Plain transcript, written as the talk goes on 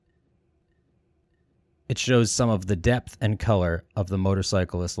It shows some of the depth and color of the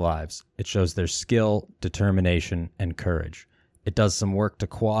motorcyclists' lives. It shows their skill, determination, and courage. It does some work to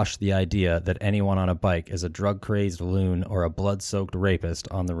quash the idea that anyone on a bike is a drug-crazed loon or a blood-soaked rapist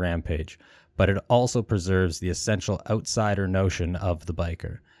on the rampage. But it also preserves the essential outsider notion of the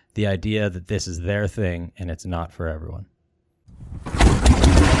biker. The idea that this is their thing and it's not for everyone.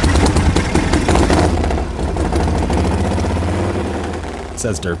 It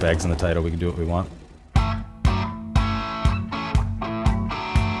says dirtbags in the title. We can do what we want.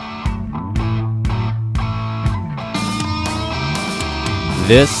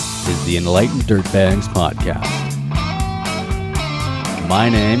 This is the Enlightened Dirtbags Podcast. My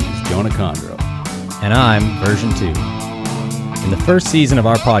name is Jonah Condro. And I'm version 2. In the first season of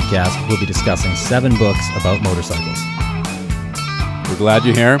our podcast, we'll be discussing 7 books about motorcycles. We're glad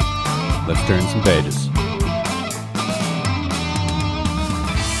you're here. Let's turn some pages.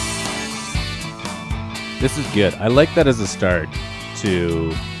 This is good. I like that as a start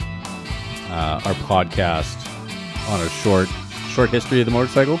to our podcast on a short history of the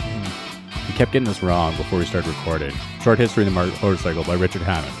motorcycle. We kept getting this wrong before we started recording. Short History of the Motorcycle by Richard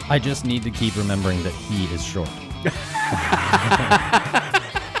Hammond. I just need to keep remembering that he is short.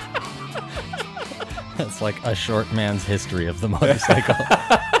 That's like a short man's history of the motorcycle.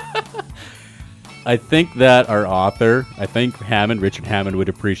 I think that our author, Richard Hammond, would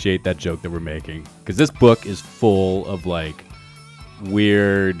appreciate that joke that we're making. Because this book is full of like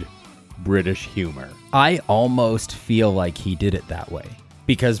weird British humor. I almost feel like he did it that way.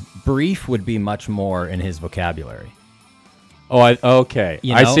 Because brief would be much more in his vocabulary. Oh, okay.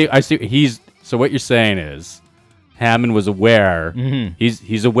 You know? I see. So what you're saying is Hammond was aware. Mm-hmm.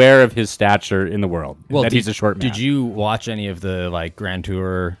 He's aware of his stature in the world. Well, he's a short man. Did you watch any of the like Grand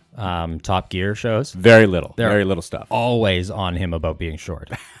Tour, Top Gear shows? Very little stuff. Always on him about being short,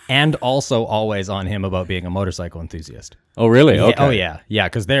 and also always on him about being a motorcycle enthusiast. Oh, really? Okay. Oh, yeah.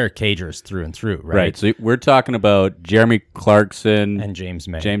 Because they're cagers through and through, right? Right. So we're talking about Jeremy Clarkson and James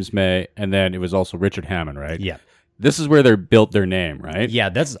May, and then it was also Richard Hammond, right? Yeah. This is where they built their name, right? Yeah,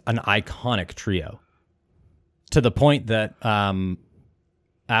 that's an iconic trio. To the point that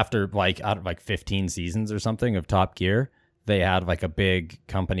after out of 15 seasons or something of Top Gear, they had like a big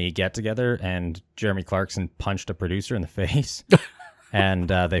company get together, and Jeremy Clarkson punched a producer in the face, and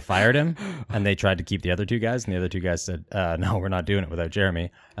they fired him. And they tried to keep the other 2 guys, and the other 2 guys said, "No, we're not doing it without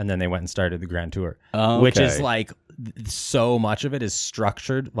Jeremy." And then they went and started the Grand Tour, which is like so much of it is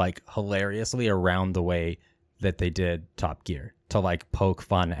structured like hilariously around the way that they did Top Gear to like poke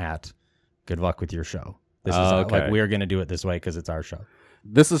fun at good luck with your show. This is like, we are going to do it this way because it's our show.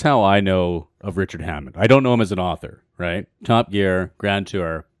 This is how I know of Richard Hammond. I don't know him as an author, right? Top Gear, Grand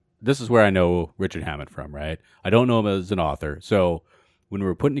Tour. This is where I know Richard Hammond from, right? I don't know him as an author. So when we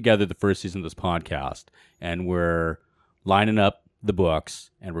were putting together the first season of this podcast and we're lining up the books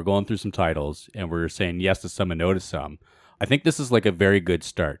and we're going through some titles and we're saying yes to some and no to some, I think this is like a very good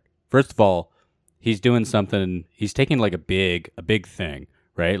start. First of all, he's doing something, he's taking like a big thing,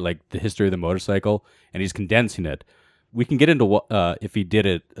 right? Like the history of the motorcycle, and he's condensing it. We can get into if he did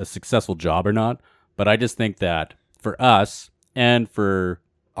it a successful job or not, but I just think that for us and for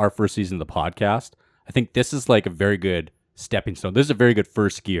our first season of the podcast, I think this is like a very good stepping stone. This is a very good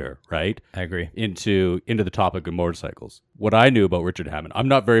first gear, right? I agree. Into the topic of motorcycles. What I knew about Richard Hammond, I'm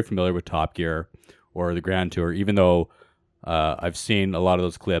not very familiar with Top Gear or the Grand Tour, even though I've seen a lot of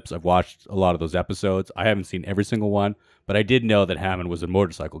those clips. I've watched a lot of those episodes. I haven't seen every single one, but I did know that Hammond was a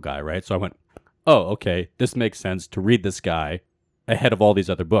motorcycle guy, right? So I went, oh, okay, this makes sense to read this guy ahead of all these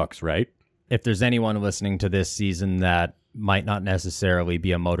other books, right? If there's anyone listening to this season that might not necessarily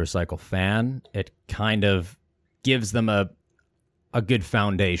be a motorcycle fan, it kind of gives them a good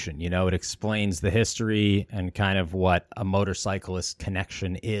foundation. You know, it explains the history and kind of what a motorcyclist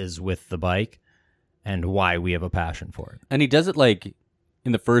connection is with the bike and why we have a passion for it. And he does it like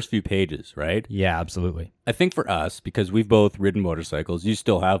in the first few pages, right? Yeah, absolutely. I think for us, because we've both ridden motorcycles, you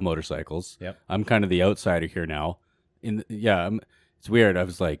still have motorcycles. Yep. I'm kind of the outsider here now. It's weird. I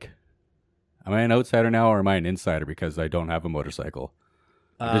was like, am I an outsider now or am I an insider because I don't have a motorcycle?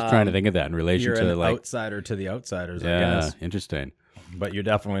 I'm just trying to think of that in relation to like outsider to the outsiders, I guess. Interesting. But you're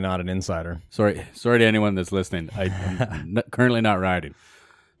definitely not an insider. Sorry to anyone that's listening. I'm currently not riding.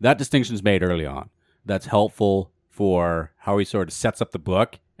 That distinction's made early on. That's helpful for how he sort of sets up the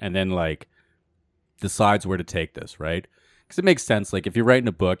book and then like decides where to take this, right? Because it makes sense. Like if you're writing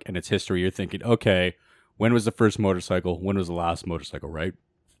a book and it's history, you're thinking, okay, when was the first motorcycle? When was the last motorcycle, right?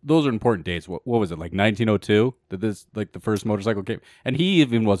 Those are important dates. What was it, like 1902? Did this, like the first motorcycle came? And he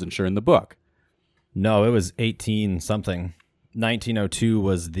even wasn't sure in the book. No, it was 18 something. 1902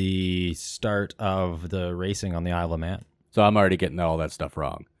 was the start of the racing on the Isle of Man. So I'm already getting all that stuff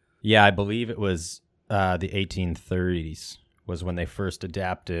wrong. Yeah, I believe it was the 1830s was when they first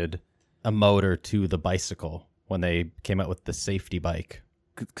adapted a motor to the bicycle when they came out with the safety bike.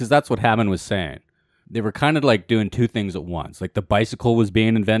 Because that's what Hammond was saying. They were kind of like doing two things at once. Like the bicycle was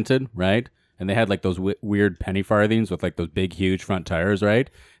being invented, right? And they had like those weird penny farthings with like those big, huge front tires, right?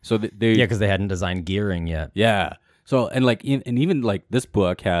 So they Yeah, because they hadn't designed gearing yet. yeah. So and like and even like this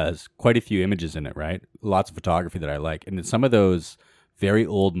book has quite a few images in it, right? Lots of photography that I like, and in some of those very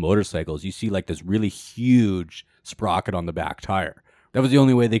old motorcycles, you see like this really huge sprocket on the back tire. That was the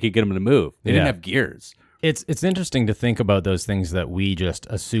only way they could get them to move. They didn't Yeah. have gears. It's interesting to think about those things that we just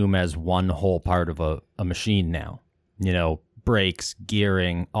assume as one whole part of a machine now. You know, brakes,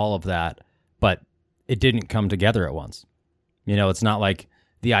 gearing, all of that. But it didn't come together at once. You know, it's not like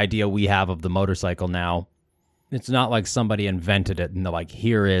the idea we have of the motorcycle now. It's not like somebody invented it and they're like,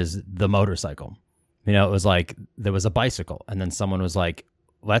 here is the motorcycle. You know, it was like there was a bicycle and then someone was like,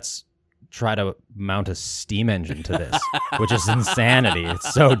 let's try to mount a steam engine to this, which is insanity.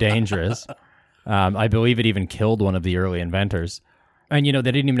 It's so dangerous. I believe it even killed one of the early inventors. And, you know,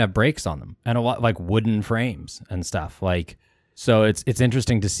 they didn't even have brakes on them and a lot like wooden frames and stuff. Like, so it's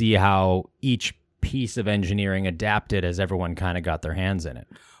interesting to see how each piece of engineering adapted as everyone kind of got their hands in it.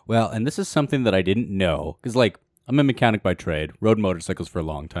 Well, and this is something that I didn't know because, like, I'm a mechanic by trade, rode motorcycles for a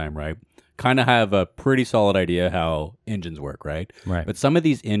long time, right? Kind of have a pretty solid idea how engines work, right? Right. But some of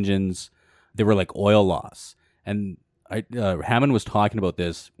these engines, they were like oil loss, and Hammond was talking about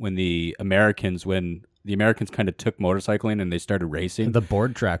this when the Americans kind of took motorcycling and they started racing. The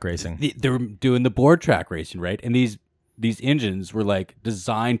board track racing. They were doing the board track racing, right? And these engines were like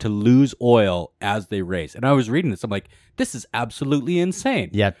designed to lose oil as they race. And I was reading this, I'm like, this is absolutely insane.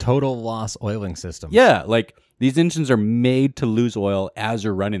 Yeah, total loss oiling system. Yeah, like these engines are made to lose oil as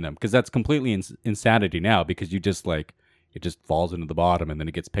you're running them because that's completely insanity now because you just like it just falls into the bottom and then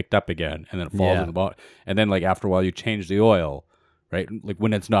it gets picked up again and then it falls Yeah. in the bottom and then like after a while you change the oil, right? Like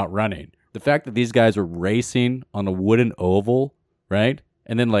when it's not running. The fact that these guys were racing on a wooden oval, right?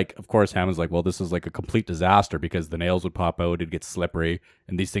 And then like of course Hammond's like, well, this is like a complete disaster because the nails would pop out, it'd get slippery,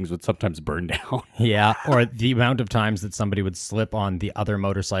 and these things would sometimes burn down. Yeah, or the amount of times that somebody would slip on the other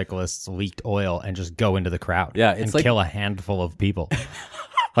motorcyclists' leaked oil and just go into the crowd. Yeah, it's and like- kill a handful of people.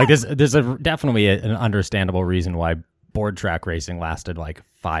 Like there's definitely an understandable reason why board track racing lasted like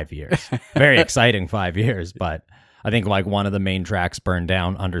 5 years. Very exciting 5 years, but I think like one of the main tracks burned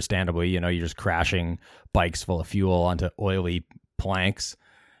down. Understandably, you know, you're just crashing bikes full of fuel onto oily planks.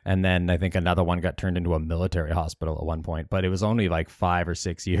 And then I think another one got turned into a military hospital at one point, but it was only like 5 or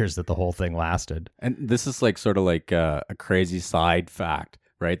 6 years that the whole thing lasted. And this is like sort of like a crazy side fact,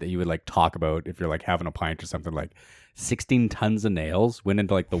 right? That you would like talk about if you're like having a pint or something. Like 16 tons of nails went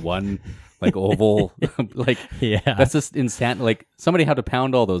into like the one like oval, like Yeah. that's just insane. Like somebody had to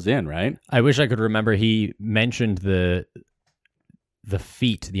pound all those in, right? I wish I could remember. He mentioned the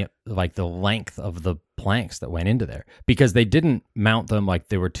feet, the length of the planks that went into there, because they didn't mount them like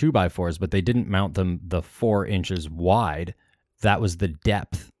they were 2x4s, but they didn't mount them the 4 inches wide. That was the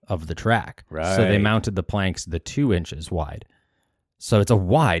depth of the track. Right. So they mounted the planks the 2 inches wide. So it's a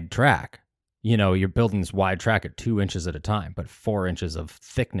wide track. You know, you're building this wide track at 2 inches at a time, but 4 inches of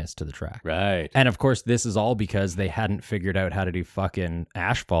thickness to the track. Right. And of course, this is all because they hadn't figured out how to do fucking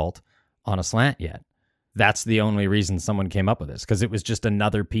asphalt on a slant yet. That's the only reason someone came up with this, because it was just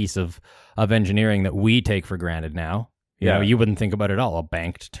another piece of engineering that we take for granted now. You know, you wouldn't think about it all. A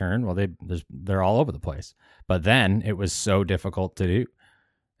banked turn, well, they're all over the place. But then it was so difficult to do.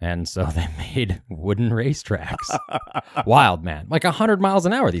 And so they made wooden racetracks. Wild, man. Like 100 miles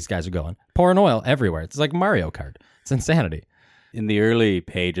an hour these guys are going. Pouring oil everywhere. It's like Mario Kart. It's insanity. In the early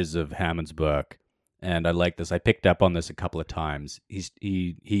pages of Hammond's book, and I like this, I picked up on this a couple of times.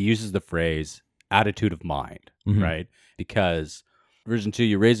 He uses the phrase attitude of mind, Mhm. right? Because version 2,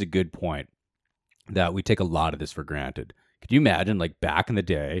 you raise a good point that we take a lot of this for granted. Could you imagine, like back in the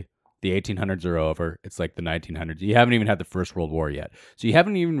day, the 1800s are over. It's like the 1900s. You haven't even had the First World War yet. So you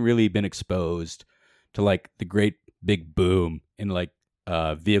haven't even really been exposed to like the great big boom in like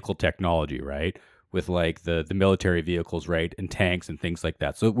vehicle technology, right? With like the military vehicles, right? And tanks and things like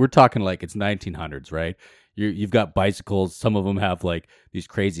that. So we're talking like it's 1900s, right? You've got bicycles. Some of them have like these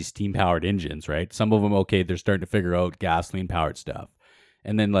crazy steam powered engines, right? Some of them, okay, they're starting to figure out gasoline powered stuff.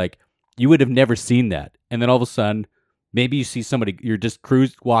 And then like you would have never seen that. And then all of a sudden, maybe you see somebody, you're just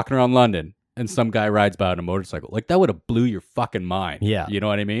walking around London and some guy rides by on a motorcycle. Like that would have blew your fucking mind. Yeah. You know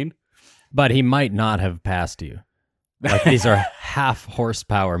what I mean? But he might not have passed you. Like these are half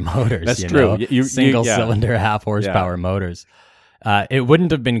horsepower motors. That's you true. know? Single cylinder, half horsepower motors. It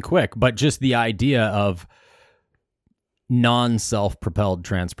wouldn't have been quick, but just the idea of non-self-propelled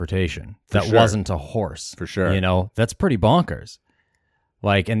transportation that wasn't a horse. For sure. You know, that's pretty bonkers.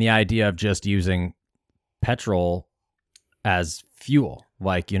 Like, and the idea of just using petrol as fuel.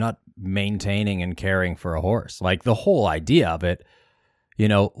 Like, you're not maintaining and caring for a horse. Like, the whole idea of it, you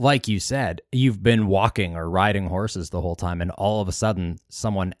know, like you said, you've been walking or riding horses the whole time, and all of a sudden,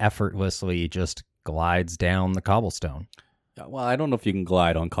 someone effortlessly just glides down the cobblestone. Well, I don't know if you can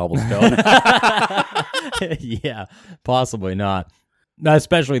glide on cobblestone. Yeah, possibly not.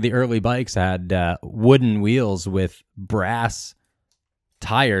 Especially the early bikes had wooden wheels with brass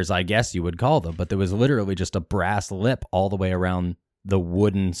tires, I guess you would call them, but there was literally just a brass lip all the way around the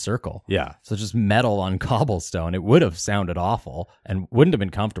wooden circle. Yeah. So just metal on cobblestone. It would have sounded awful and wouldn't have been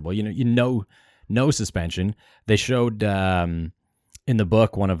comfortable. You know, no suspension. They showed in the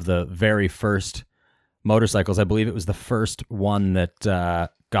book one of the very first motorcycles. I believe it was the first one that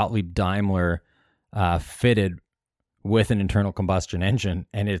Gottlieb Daimler fitted with an internal combustion engine,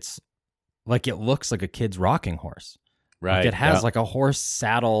 and it's like it looks like a kid's rocking horse. Right. Like it has like a horse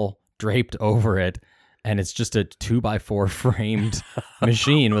saddle draped over it, and it's just a 2x4 framed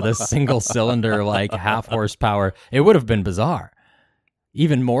machine with a single cylinder, like half horsepower. It would have been bizarre,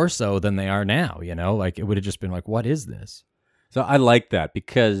 even more so than they are now. You know, like it would have just been like, what is this? So I like that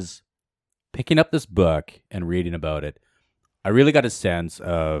because picking up this book and reading about it, I really got a sense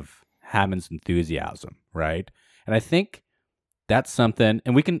of Hammond's enthusiasm, right? And I think that's something,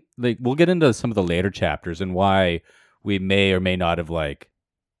 and we'll get into some of the later chapters and why we may or may not have like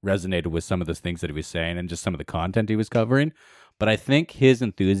resonated with some of the things that he was saying and just some of the content he was covering. But I think his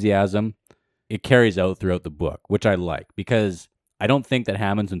enthusiasm, it carries out throughout the book, which I like because I don't think that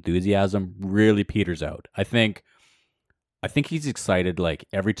Hammond's enthusiasm really peters out. I think he's excited like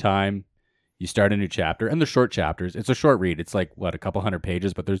every time you start a new chapter, and the short chapters, it's a short read. It's like, a couple hundred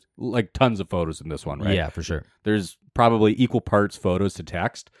pages, but there's like tons of photos in this one, right? Yeah, for sure. There's probably equal parts photos to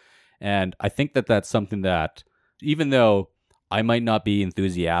text. And I think that that's something that, even though I might not be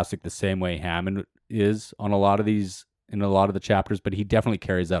enthusiastic the same way Hammond is on in a lot of the chapters, but he definitely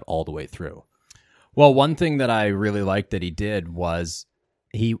carries that all the way through. Well, one thing that I really liked that he did was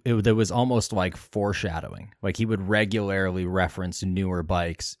there was almost like foreshadowing. Like he would regularly reference newer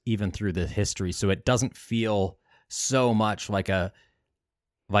bikes even through the history, so it doesn't feel so much like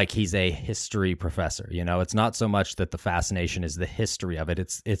he's a history professor. You know, it's not so much that the fascination is the history of it.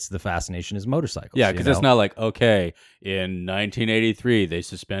 It's the fascination is motorcycles. Yeah, because it's not like, okay, in 1983 they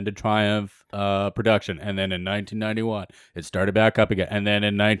suspended Triumph production, and then in 1991 it started back up again, and then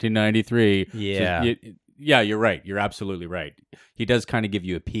in 1993, yeah, you're right. You're absolutely right. He does kind of give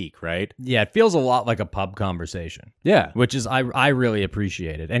you a peek, right? Yeah, it feels a lot like a pub conversation. Yeah, which is I really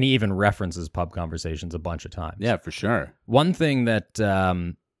appreciate it, and he even references pub conversations a bunch of times. Yeah, for sure. One thing that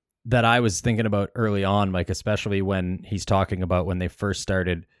that I was thinking about early on, like especially when he's talking about when they first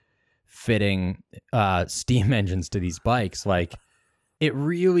started fitting steam engines to these bikes, like it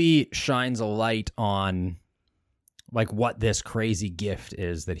really shines a light on like what this crazy gift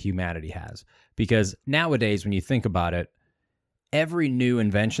is that humanity has. Because nowadays, when you think about it, every new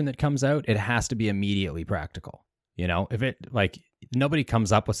invention that comes out, it has to be immediately practical. You know, if it like nobody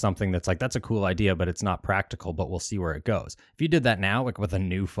comes up with something that's like, that's a cool idea, but it's not practical, but we'll see where it goes. If you did that now, like with a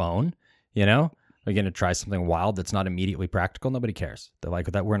new phone, you know, we're going to try something wild that's not immediately practical. Nobody cares. They're like,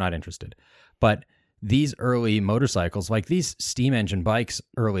 that we're not interested. But these early motorcycles, like these steam engine bikes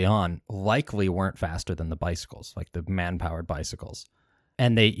early on, likely weren't faster than the bicycles, like the man-powered bicycles.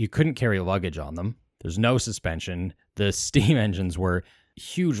 And you couldn't carry luggage on them. There's no suspension. The steam engines were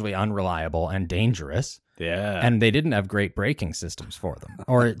hugely unreliable and dangerous. Yeah. And they didn't have great braking systems for them,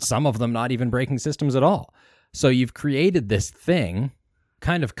 or some of them not even braking systems at all. So you've created this thing,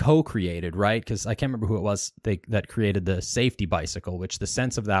 kind of co-created, right? Because I can't remember who it was that created the safety bicycle, which the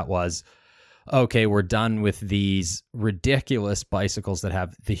sense of that was, okay, we're done with these ridiculous bicycles that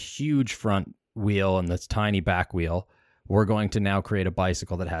have the huge front wheel and this tiny back wheel. We're going to now create a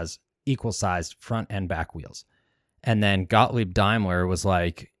bicycle that has equal-sized front and back wheels. And then Gottlieb Daimler was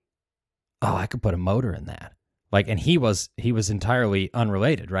like, oh, I could put a motor in that. Like, and he was entirely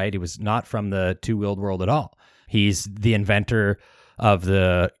unrelated, right? He was not from the two-wheeled world at all. He's the inventor of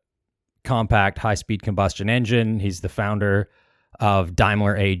the compact high-speed combustion engine. He's the founder of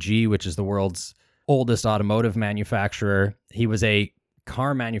Daimler AG, which is the world's oldest automotive manufacturer. He was a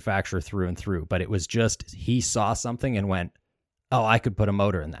car manufacturer through and through, but it was just he saw something and went, oh, I could put a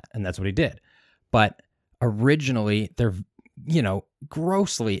motor in that. And that's what he did. But originally, they're,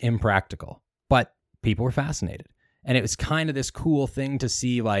 grossly impractical, but people were fascinated. And it was kind of this cool thing to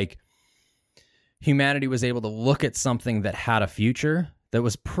see, like, humanity was able to look at something that had a future that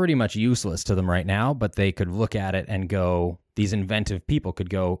was pretty much useless to them right now, but they could look at it and go, these inventive people could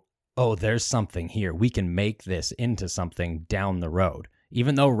go, oh, there's something here. We can make this into something down the road.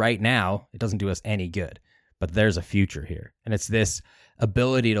 Even though right now it doesn't do us any good, but there's a future here. And it's this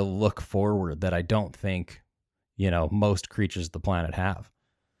ability to look forward that I don't think, most creatures of the planet have.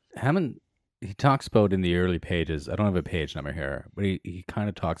 Hammond, he talks about in the early pages, I don't have a page number here, but he kind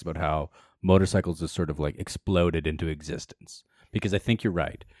of talks about how motorcycles has sort of like exploded into existence. Because I think you're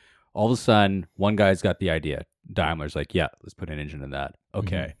right. All of a sudden, one guy's got the idea. Daimler's like, yeah, let's put an engine in that.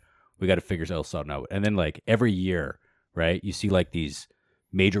 Okay, we got to figure something out. And then like every year, right, you see like these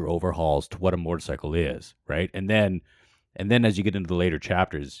major overhauls to what a motorcycle is, right? And then as you get into the later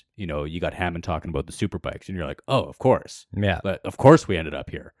chapters, you got Hammond talking about the super bikes, and you're like, oh, of course. Yeah. But of course we ended up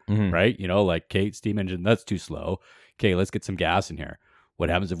here, right? Like, okay, steam engine, that's too slow. Okay, let's get some gas in here. What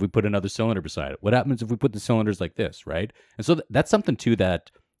happens if we put another cylinder beside it? What happens if we put the cylinders like this, right? And so that's something, too,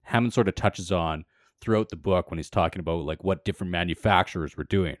 that Hammond sort of touches on throughout the book when he's talking about, like, what different manufacturers were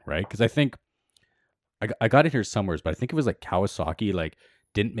doing, right? Because I think, I got it here somewhere, but I think it was, like, Kawasaki, like,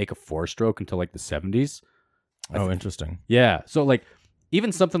 didn't make a four-stroke until, like, the 70s. Interesting. Yeah. So, like,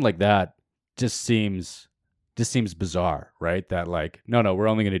 even something like that just seems bizarre, right? That, like, no, we're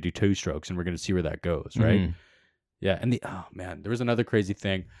only going to do two strokes, and we're going to see where that goes, right? Mm-hmm. Yeah, and there was another crazy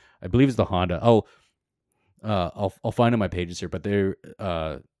thing. I believe it's the Honda. I'll find on my pages here, but they're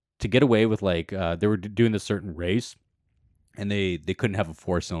to get away with, like, they were doing this certain race, and they couldn't have a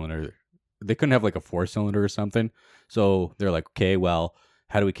 4-cylinder. They couldn't have like a 4-cylinder or something. So they're like, okay, well,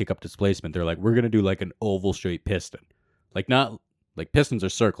 how do we kick up displacement? They're like, we're gonna do like an oval straight piston, like not like pistons are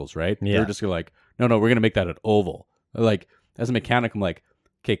circles, right? Yeah. They're just like, no, we're gonna make that an oval. Like as a mechanic, I'm like,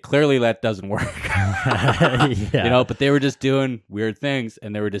 okay, clearly that doesn't work. Yeah. But they were just doing weird things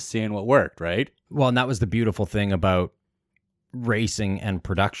and they were just seeing what worked, right? Well, and that was the beautiful thing about racing and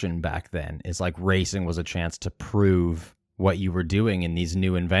production back then, is like racing was a chance to prove what you were doing in these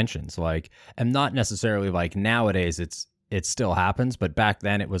new inventions. Like, and not necessarily like nowadays it still happens, but back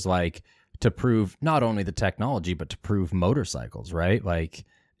then it was like to prove not only the technology, but to prove motorcycles, right? Like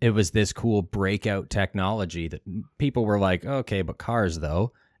it was this cool breakout technology that people were like, okay, but cars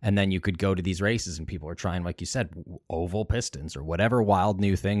though. And then you could go to these races and people are trying, like you said, oval pistons or whatever wild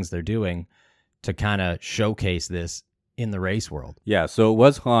new things they're doing to kind of showcase this in the race world. Yeah, so it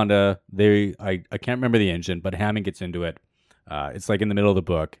was Honda. I can't remember the engine, but Hammond gets into it. It's like in the middle of the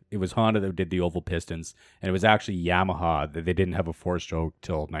book. It was Honda that did the oval pistons, and it was actually Yamaha that they didn't have a 4-stroke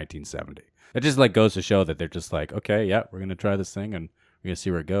till 1970. It just like goes to show that they're just like, okay, yeah, we're gonna try this thing and we're gonna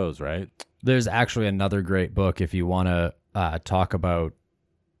see where it goes, right? There's actually another great book if you want to talk about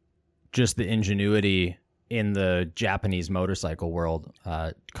just the ingenuity in the Japanese motorcycle world,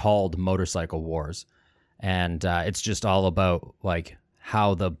 called Motorcycle Wars, and it's just all about like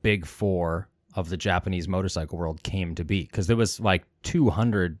how the big four of the Japanese motorcycle world came to be, because there was like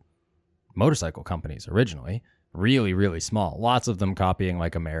 200 motorcycle companies originally, really, really small, lots of them copying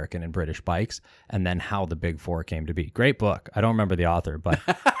like American and British bikes, and then how the big four came to be. Great book. I don't remember the author, but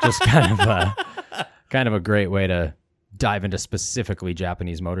just kind of a great way to dive into specifically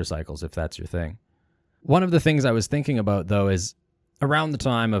Japanese motorcycles if that's your thing. One of the things I was thinking about though is around the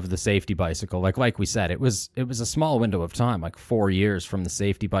time of the safety bicycle, like we said, it was a small window of time, like 4 years from the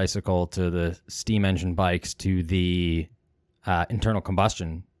safety bicycle to the steam engine bikes to the internal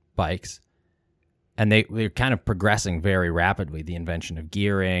combustion bikes. And they're kind of progressing very rapidly. The invention of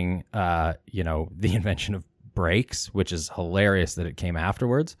gearing, the invention of brakes, which is hilarious that it came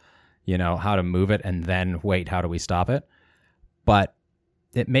afterwards, how to move it and then wait, how do we stop it? But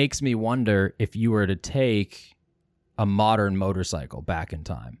it makes me wonder if you were to take a modern motorcycle back in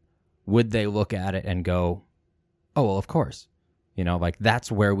time, would they look at it and go, oh, well, of course, like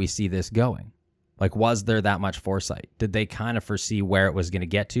that's where we see this going. Like, was there that much foresight? Did they kind of foresee where it was going to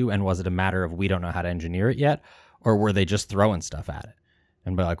get to? And was it a matter of we don't know how to engineer it yet? Or were they just throwing stuff at it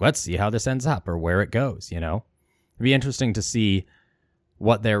and be like, let's see how this ends up or where it goes, It'd be interesting to see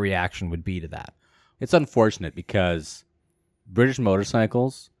what their reaction would be to that. It's unfortunate because British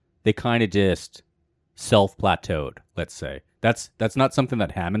motorcycles, they kind of just self-plateaued, let's say. That's not something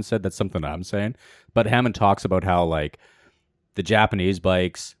that Hammond said, that's something I'm saying. But Hammond talks about how, like, the Japanese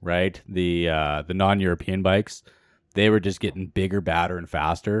bikes, right, the non-European bikes, they were just getting bigger, badder, and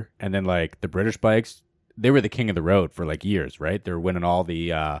faster. And then, like, the British bikes, they were the king of the road for, like, years, right? They were winning all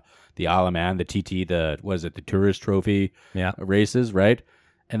the Isle of Man, the TT, the Tourist Trophy races, right?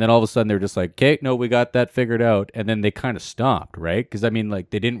 And then all of a sudden they're just like, okay, no, we got that figured out. And then they kind of stopped, right? Because, I mean, like,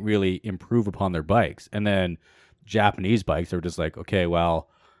 they didn't really improve upon their bikes. And then Japanese bikes, they were just like, okay, well,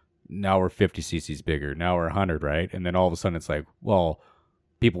 now we're 50 cc's bigger. Now we're 100, right? And then all of a sudden it's like, well,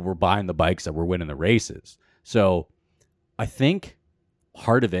 people were buying the bikes that were winning the races. So I think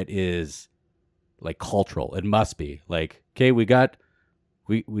part of it is like cultural. It must be like, okay, we got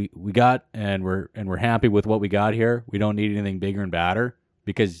and we're happy with what we got here. We don't need anything bigger and badder,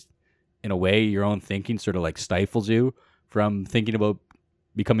 because in a way your own thinking sort of like stifles you from thinking about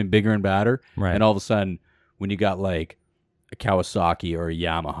becoming bigger and badder. Right. And all of a sudden when you got like a Kawasaki or a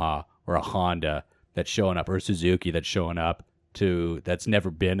Yamaha or a Honda that's showing up, or a Suzuki that's showing up that's never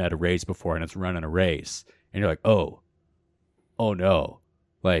been at a race before and it's running a race, and you're like, oh no,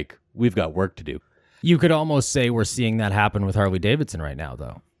 like we've got work to do. You could almost say we're seeing that happen with Harley Davidson right now,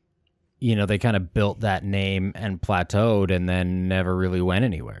 though. You know, they kind of built that name and plateaued and then never really went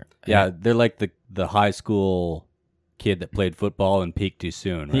anywhere. Yeah, they're like the high school kid that played football and peaked too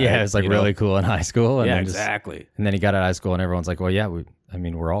soon, right? Yeah, it was like really cool in high school. And yeah, then exactly. And then he got out of high school and everyone's like, well, yeah,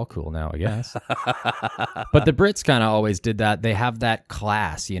 we're all cool now, I guess. But the Brits kind of always did that. They have that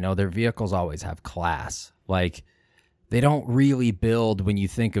class, you know, their vehicles always have class. Like, they don't really build, when you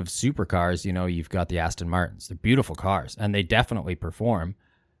think of supercars, you know, you've got the Aston Martins. They're beautiful cars, and they definitely perform,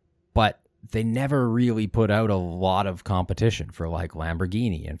 but they never really put out a lot of competition for like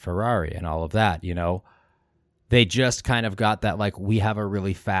Lamborghini and Ferrari and all of that, you know. They just kind of got that, like, we have a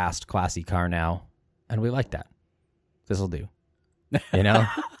really fast, classy car now, and we like that. This will do, you know?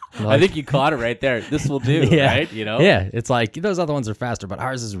 Like, I think you caught it right there. This will do, yeah, right? You know? Yeah, it's like those other ones are faster, but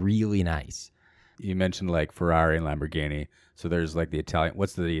ours is really nice. You mentioned like Ferrari and Lamborghini. So there's like the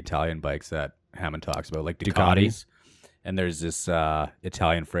Italian bikes that Hammond talks about, like Ducatis. And there's this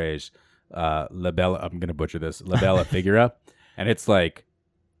Italian phrase, La Bella, I'm going to butcher this, La Bella Figura. And it's like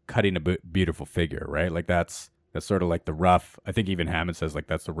cutting a beautiful figure, right? Like that's sort of like the rough, I think even Hammond says like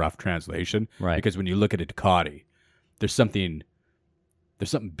that's the rough translation. Right. Because when you look at a Ducati, there's something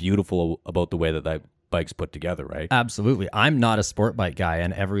beautiful about the way that bike's put together, right? Absolutely. I'm not a sport bike guy,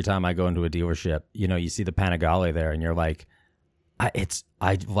 and every time I go into a dealership, you know, you see the Panigale there, and you're like, I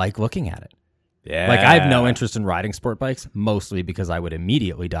like looking at it. Yeah. Like, I have no interest in riding sport bikes, mostly because I would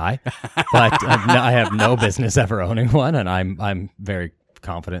immediately die. But I have no business ever owning one, and I'm very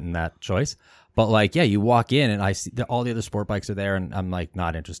confident in that choice. But like, yeah, you walk in, and I see all the other sport bikes are there, and I'm like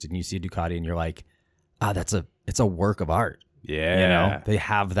not interested. And you see a Ducati, and you're like, it's a work of art. Yeah. You know, they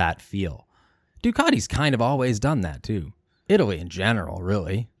have that feel. Ducati's kind of always done that too. Italy in general,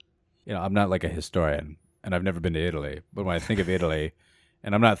 really. You know, I'm not like a historian, and I've never been to Italy. But when I think of Italy,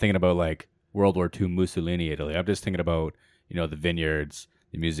 and I'm not thinking about like World War II Mussolini Italy, I'm just thinking about, you know, the vineyards,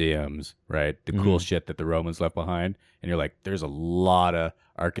 the museums, right? The cool shit that the Romans left behind. And you're like, there's a lot of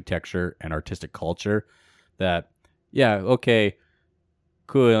architecture and artistic culture that, yeah, okay,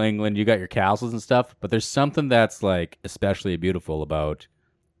 cool, England, you got your castles and stuff, but there's something that's like especially beautiful about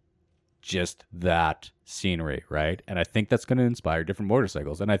just that scenery, right? And I think that's going to inspire different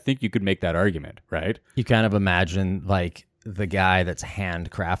motorcycles. And I think you could make that argument, right? You kind of imagine like the guy that's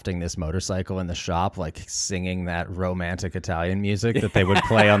handcrafting this motorcycle in the shop, like singing that romantic Italian music that they would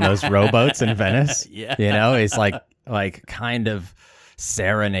play on those rowboats in Venice. Yeah. You know, he's like kind of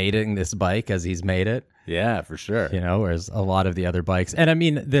serenading this bike as he's made it. Yeah, for sure. You know, whereas a lot of the other bikes, and I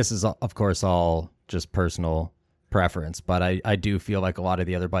mean, this is of course all just personal preference, but I do feel like a lot of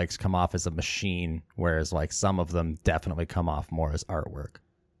the other bikes come off as a machine, whereas like some of them definitely come off more as artwork.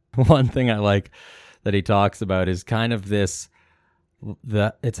 One thing I like that he talks about is kind of it's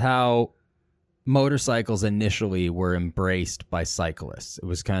how motorcycles initially were embraced by cyclists. It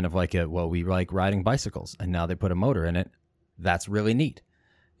was kind of like we like riding bicycles, and now they put a motor in it. That's really neat.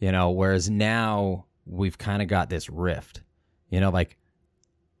 You know, whereas now we've kind of got this rift, you know, like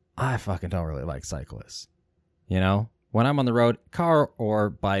I fucking don't really like cyclists. You know, when I'm on the road, car or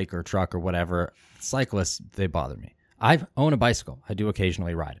bike or truck or whatever, cyclists, they bother me. I own a bicycle. I do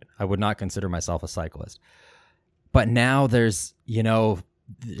occasionally ride it. I would not consider myself a cyclist. But now there's, you know,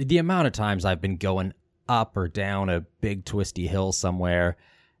 the amount of times I've been going up or down a big twisty hill somewhere,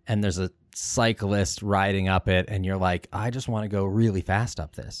 and there's a cyclist riding up it, and you're like, I just want to go really fast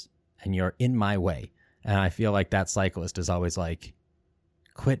up this, and you're in my way. And I feel like that cyclist is always like,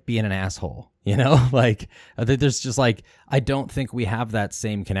 quit being an asshole, you know? Like, there's just like, I don't think we have that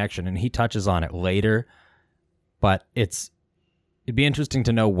same connection. And he touches on it later, but it'd be interesting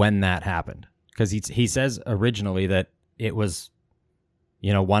to know when that happened, because he says originally that it was,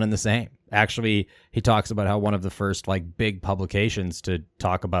 you know, one and the same. Actually, he talks about how one of the first like big publications to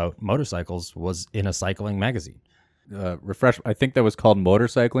talk about motorcycles was in a cycling magazine. Refresh. I think that was called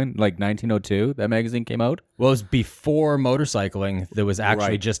Motorcycling, like 1902. That magazine came out. Well, it was before motorcycling. There was actually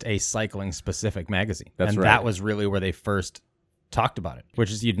Right. just a cycling specific magazine. That's and right. that was really where they first talked about it,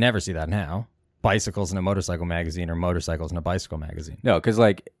 which is you'd never see that now. Bicycles in a motorcycle magazine or motorcycles in a bicycle magazine. No, because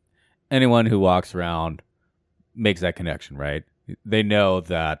like anyone who walks around makes that connection, right? They know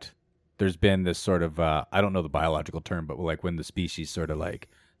that there's been this sort of I don't know the biological term, but like when the species sort of like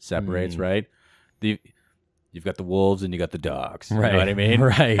separates, right? You've got the wolves and you got the dogs. Right. You know what I mean?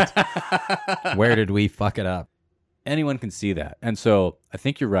 Right. Where did we fuck it up? Anyone can see that. And so I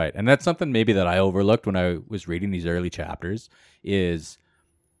think you're right. And that's something maybe that I overlooked when I was reading these early chapters is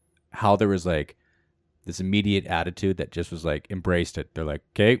how there was like this immediate attitude that just was like embraced it. They're like,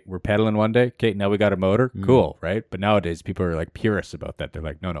 okay, we're pedaling one day. Okay, now we got a motor. Cool, right? But nowadays people are like purists about that. They're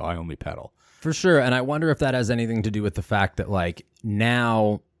like, no, I only pedal. For sure. And I wonder if that has anything to do with the fact that like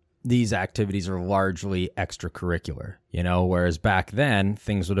now these activities are largely extracurricular, you know, whereas back then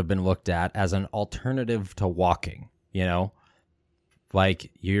things would have been looked at as an alternative to walking, you know,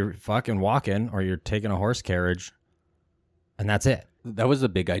 like you're fucking walking or you're taking a horse carriage and that's it. That was a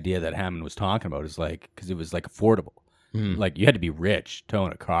big idea that Hammond was talking about is like, because it was like affordable. Like you had to be rich to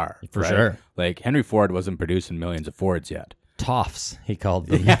own a car. For right? sure. Like Henry Ford wasn't producing millions of Fords yet. Toffs, he called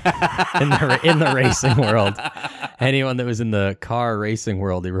them in the racing world. Anyone that was in the car racing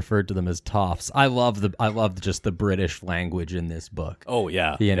world, he referred to them as toffs. I love just the British language in this book. Oh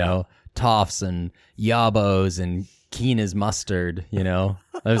yeah, You know, toffs and yabos and keen as mustard. You know,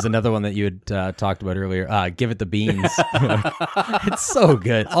 that was another one that you had talked about earlier. Give it the beans. It's so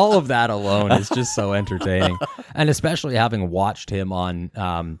good. All of that alone is just so entertaining, and especially having watched him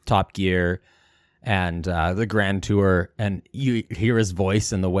on Top Gear and the Grand Tour, and you hear his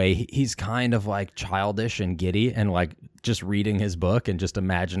voice and the way he's kind of like childish and giddy, and like just reading his book and just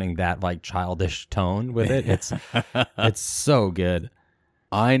imagining that like childish tone with it. It's so good.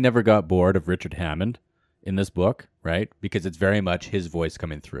 I never got bored of Richard Hammond in this book, right? Because it's very much his voice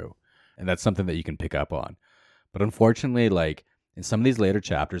coming through, and that's something that you can pick up on. But unfortunately, like in some of these later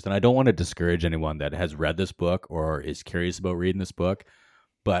chapters, and I don't want to discourage anyone that has read this book or is curious about reading this book,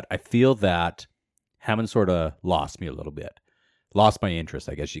 but I feel that Hammond sort of lost me a little bit. Lost my interest,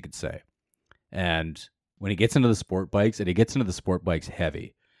 I guess you could say. And when he gets into the sport bikes, and he gets into the sport bikes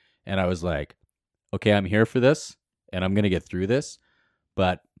heavy, and I was like, okay, I'm here for this, and I'm going to get through this,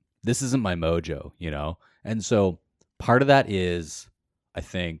 but this isn't my mojo, you know? And so part of that is, I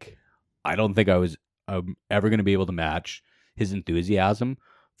don't think I'm ever going to be able to match his enthusiasm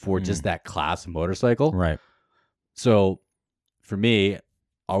for just that class of motorcycle. Right. So for me,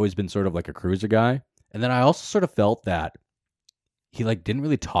 always been sort of like a cruiser guy. And then I also sort of felt that he like didn't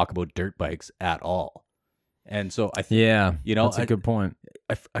really talk about dirt bikes at all. And so I think, Yeah, you know, that's a good point.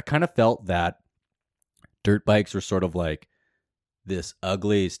 I kind of felt that dirt bikes were sort of like this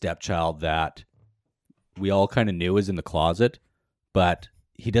ugly stepchild that we all kind of knew was in the closet, but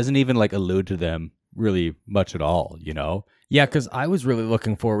he doesn't even like allude to them really much at all, you know? Yeah, because I was really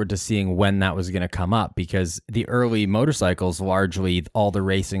looking forward to seeing when that was going to come up, because the early motorcycles, largely all the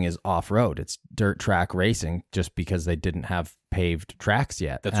racing is off-road. It's dirt track racing just because they didn't have paved tracks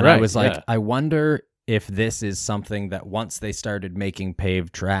yet. That's and right, I was like, yeah. I wonder if this is something that once they started making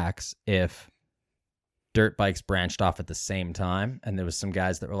paved tracks, if dirt bikes branched off at the same time, and there was some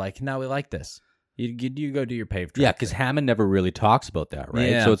guys that were like, no, we like this. You go do your paved track. Yeah, because Hammond never really talks about that, right?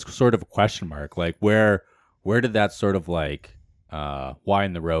 Yeah. So it's sort of a question mark. Like, where did that sort of like why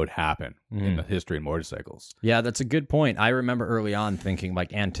in the road happen in the history of motorcycles? Yeah, that's a good point. I remember early on thinking,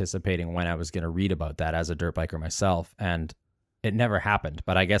 like, anticipating when I was going to read about that as a dirt biker myself, and it never happened.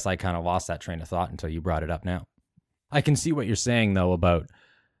 But I guess I kind of lost that train of thought until you brought it up now. I can see what you're saying, though, about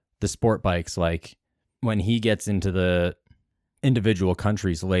the sport bikes. Like, when he gets into the individual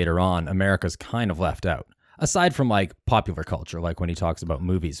countries later on, America's kind of left out. Aside from, like, popular culture, like when he talks about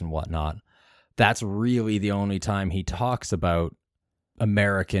movies and whatnot, that's really the only time he talks about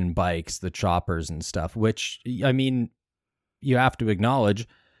American bikes, the choppers and stuff, which, I mean, you have to acknowledge,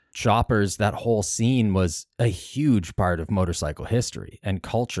 choppers, that whole scene was a huge part of motorcycle history and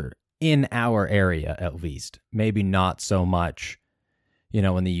culture in our area, at least. Maybe not so much, you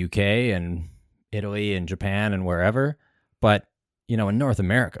know, in the UK and Italy and Japan and wherever, but, you know, in North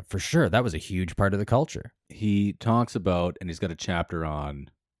America, for sure, that was a huge part of the culture. He talks about, and he's got a chapter on,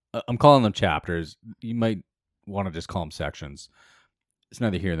 I'm calling them chapters. You might want to just call them sections. It's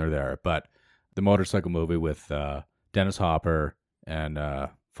neither here nor there, but the motorcycle movie with Dennis Hopper and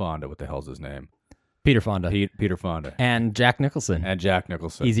Fonda, what the hell's his name? Peter Fonda. Peter Fonda. And Jack Nicholson. And Jack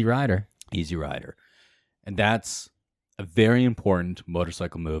Nicholson. Easy Rider. Easy Rider. And that's a very important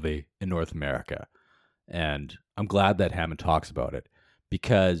motorcycle movie in North America. And I'm glad that Hammond talks about it,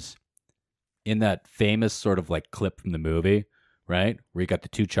 because in that famous sort of like clip from the movie, right, where you got the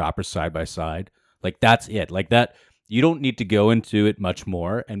two choppers side by side, like that's it. Like that, you don't need to go into it much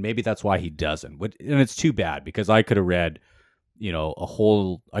more, and maybe that's why he doesn't. And it's too bad, because I could have read, a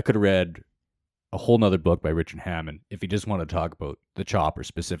whole nother book by Richard Hammond if he just wanted to talk about the chopper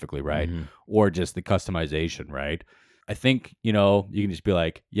specifically, right? Mm-hmm. Or just the customization, right? I think, you can just be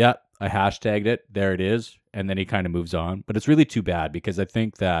like, yeah, I hashtagged it, there it is, and then he kind of moves on. But it's really too bad, because I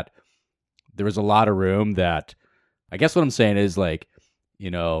think that there was a lot of room that, I guess what I'm saying is like,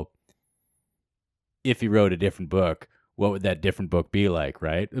 if he wrote a different book, what would that different book be like,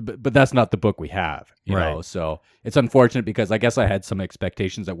 right? But that's not the book we have, you know? So it's unfortunate, because I guess I had some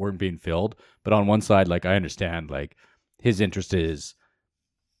expectations that weren't being filled. But on one side, like, I understand, like, his interest is,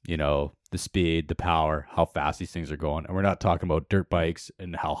 the speed, the power, how fast these things are going. And we're not talking about dirt bikes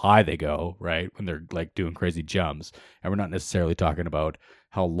and how high they go, right? When they're like doing crazy jumps. And we're not necessarily talking about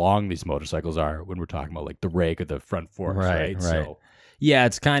how long these motorcycles are when we're talking about like the rake or the front forks, right? So yeah,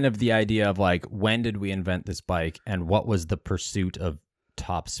 it's kind of the idea of like, when did we invent this bike and what was the pursuit of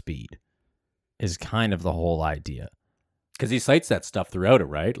top speed is kind of the whole idea. Because he cites that stuff throughout it,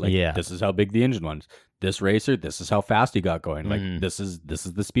 right? Like, Yeah. This is how big the engine was. This racer, this is how fast he got going. Like, this is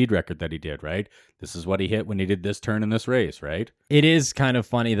the speed record that he did, right? This is what he hit when he did this turn in this race, right? It is kind of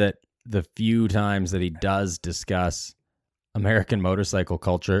funny that the few times that he does discuss American motorcycle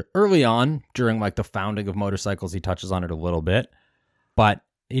culture early on, during like the founding of motorcycles, he touches on it a little bit. But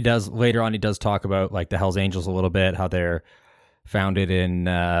he does later on, he does talk about like the Hells Angels a little bit, how they're founded in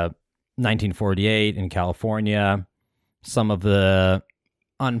 1948 in California, some of the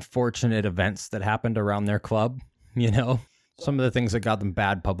unfortunate events that happened around their club, some of the things that got them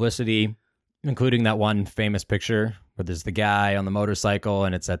bad publicity, including that one famous picture where there's the guy on the motorcycle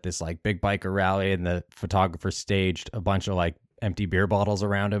and it's at this like big biker rally and the photographer staged a bunch of like empty beer bottles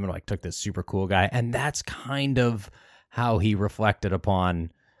around him and like took this super cool guy. And that's kind of how he reflected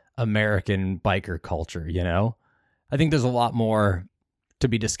upon American biker culture, I think there's a lot more to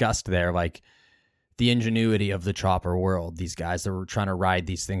be discussed there, like the ingenuity of the chopper world, these guys that were trying to ride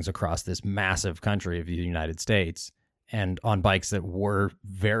these things across this massive country of the United States and on bikes that were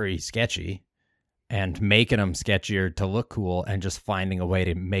very sketchy and making them sketchier to look cool and just finding a way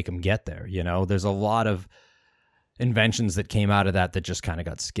to make them get there. There's a lot of inventions that came out of that just kind of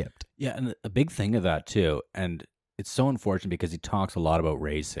got skipped. Yeah, and a big thing of that too, and it's so unfortunate because he talks a lot about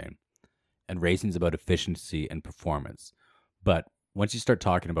racing, and racing's about efficiency and performance. But once you start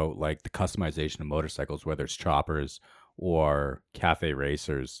talking about like the customization of motorcycles, whether it's choppers or cafe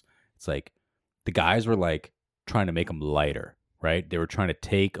racers, it's like the guys were like trying to make them lighter, right? They were trying to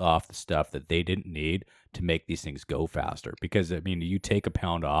take off the stuff that they didn't need to make these things go faster. Because I mean, you take a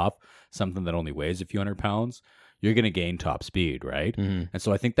pound off something that only weighs a few hundred pounds, you're going to gain top speed, right? Mm-hmm. And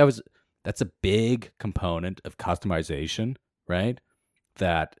so I think that's a big component of customization, right?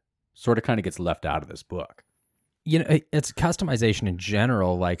 That sort of kind of gets left out of this book. It's customization in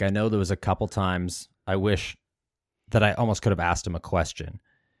general. Like, I know there was a couple times I wish that I almost could have asked him a question.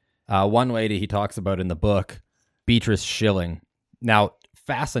 One lady he talks about in the book, Beatrice Schilling. Now,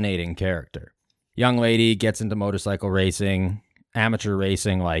 fascinating character. Young lady gets into motorcycle racing, amateur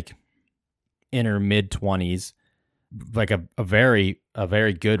racing, like in her mid-20s, like a very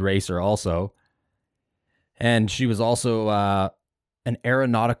good racer also. And she was also an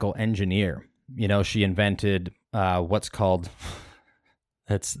aeronautical engineer. She invented what's called,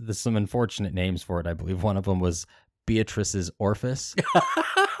 there's some unfortunate names for it. I believe one of them was Beatrice's Orifice.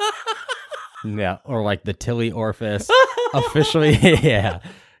 Yeah, or like the Tilly Orifice. Officially, yeah.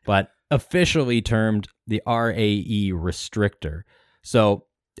 But officially termed the RAE restrictor. So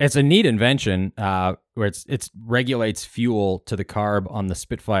it's a neat invention where it regulates fuel to the carb on the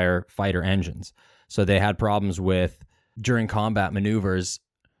Spitfire fighter engines. So they had problems with, during combat maneuvers,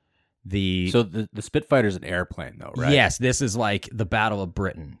 So the Spitfire's an airplane, though, right? Yes, this is like the Battle of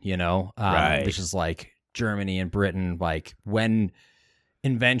Britain, Right. This is like Germany and Britain, like when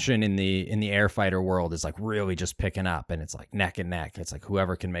invention in the air fighter world is like really just picking up, and it's like neck and neck. It's like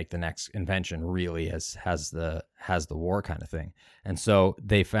whoever can make the next invention really has the war kind of thing. And so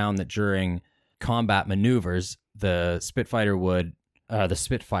they found that during combat maneuvers, the Spitfire would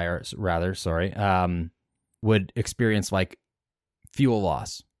experience like fuel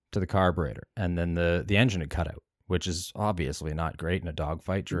loss to the carburetor, and then the engine would cut out, which is obviously not great in a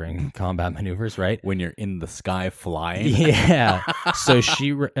dogfight during combat maneuvers, right? When you're in the sky flying. Yeah. So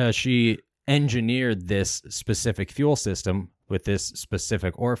she engineered this specific fuel system with this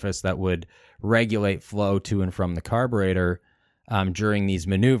specific orifice that would regulate flow to and from the carburetor during these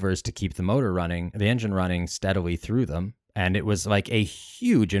maneuvers to keep the motor running, the engine running steadily through them. And it was like a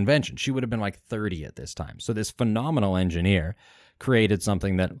huge invention. She would have been like 30 at this time. So this phenomenal engineer created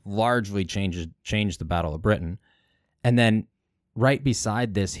something that largely changed the Battle of Britain. And then right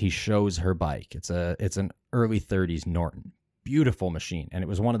beside this, he shows her bike. It's an early 30s Norton. Beautiful machine. And it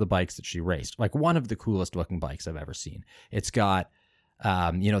was one of the bikes that she raced. Like one of the coolest looking bikes I've ever seen. It's got,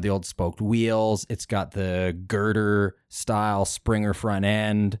 the old spoked wheels. It's got the girder style Springer front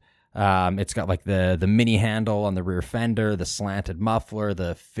end. It's got like the mini handle on the rear fender, the slanted muffler,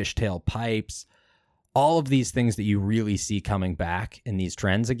 the fishtail pipes, all of these things that you really see coming back in these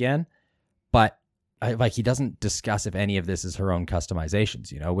trends again. But he doesn't discuss if any of this is her own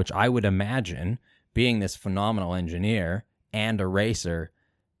customizations, which I would imagine, being this phenomenal engineer and a racer,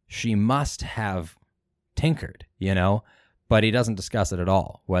 she must have tinkered, but he doesn't discuss it at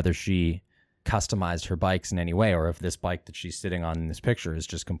all, whether she customized her bikes in any way, or if this bike that she's sitting on in this picture is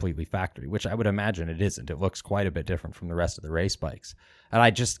just completely factory, which I would imagine it isn't. It looks quite a bit different from the rest of the race bikes.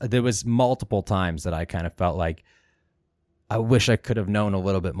 And there was multiple times that I kind of felt like I wish I could have known a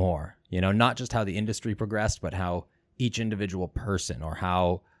little bit more, not just how the industry progressed, but how each individual person or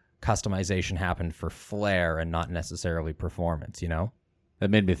how customization happened for flair and not necessarily performance, That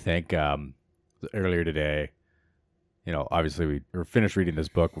made me think earlier today, obviously we were finished reading this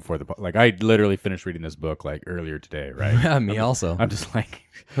book before I literally finished reading this book like earlier today, right? Yeah, me also. I'm just like,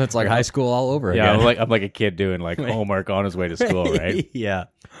 it's like high school all over again. Yeah, I'm like a kid doing like homework on his way to school, right? Yeah.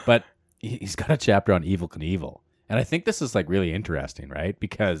 But he's got a chapter on Evel Knievel. And I think this is like really interesting, right?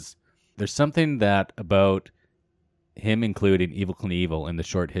 Because there's something that about him including Evel Knievel in the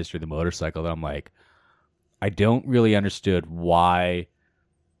short history of the motorcycle that I'm like, I don't really understood why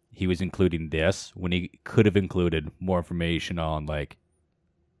he was including this when he could have included more information on like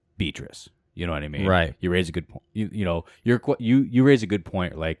Beatrice. You know what I mean? Right. You raise a good point. You raise a good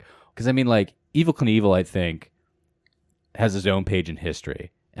point. Like, because I mean, like Evel Knievel, I think, has his own page in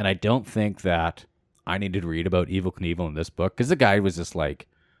history, and I don't think that I needed to read about Evel Knievel in this book because the guy was just like,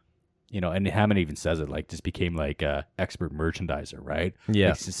 and Hammond even says it, like just became like a expert merchandiser, right?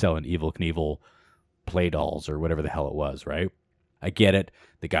 Yeah. Like, selling Evel Knievel play dolls or whatever the hell it was, right? I get it.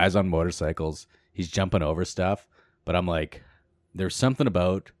 The guy's on motorcycles. He's jumping over stuff. But I'm like, there's something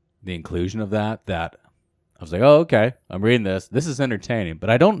about the inclusion of that I was like, oh, okay. I'm reading this. This is entertaining.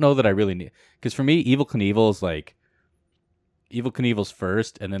 But I don't know that I really need... Because for me, Evel Knievel is like... Evel Knievel's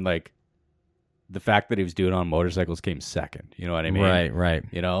first, and then like the fact that he was doing it on motorcycles came second. You know what I mean? Right.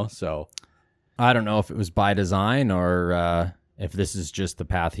 So... I don't know if it was by design or... if this is just the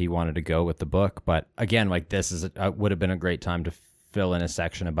path he wanted to go with the book. But again, like this would have been a great time to fill in a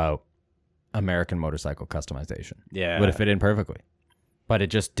section about American motorcycle customization. Yeah. Would have fit in perfectly. But it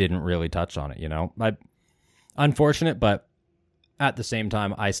just didn't really touch on it, Unfortunate, but at the same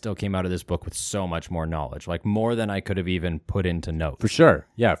time, I still came out of this book with so much more knowledge, like more than I could have even put into notes. For sure.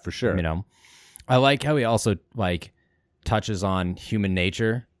 Yeah, for sure. I like how he also like touches on human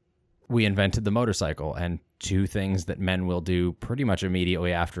nature. We invented the motorcycle, and two things that men will do pretty much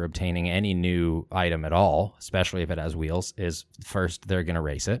immediately after obtaining any new item at all, especially if it has wheels, is first they're going to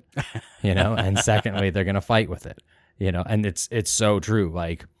race it, and secondly they're going to fight with it, and it's so true,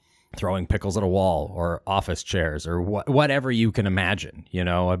 like throwing pickles at a wall or office chairs or whatever you can imagine.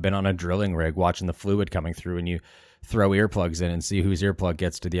 I've been on a drilling rig watching the fluid coming through, and you throw earplugs in and see whose earplug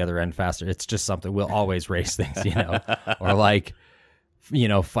gets to the other end faster. It's just something. We'll always race things, or like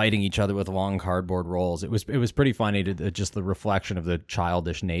fighting each other with long cardboard rolls. It was pretty funny to just the reflection of the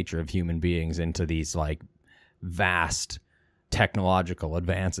childish nature of human beings into these like vast technological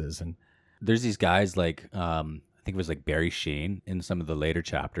advances. And there's these guys like, I think it was like Barry Sheen in some of the later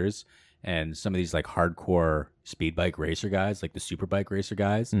chapters, and some of these like hardcore speed bike racer guys, like the super bike racer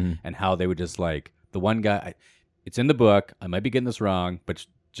guys, and how they would just like the one guy, it's in the book. I might be getting this wrong, but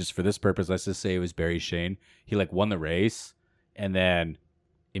just for this purpose, let's just say it was Barry Sheen. He like won the race, and then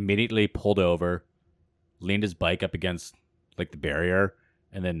immediately pulled over, leaned his bike up against like the barrier,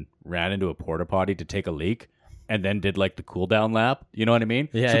 and then ran into a porta potty to take a leak, and then did like the cool down lap. You know what I mean?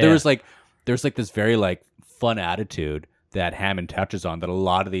 Yeah. So there was like this very like fun attitude that Hammond touches on that a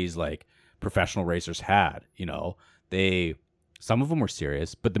lot of these like professional racers had. Some of them were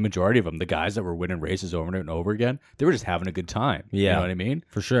serious, but the majority of them, the guys that were winning races over and over again, they were just having a good time. Yeah. You know what I mean?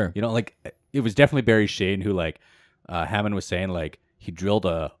 For sure. Like it was definitely Barry Sheen who like Hammond was saying like he drilled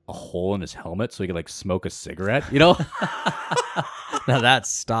a hole in his helmet so he could like smoke a cigarette, Now that's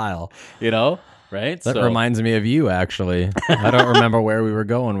style. Right? That reminds me of you, actually. I don't remember where we were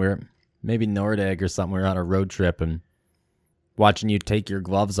going. We were maybe Nordegg or something. We were on a road trip and watching you take your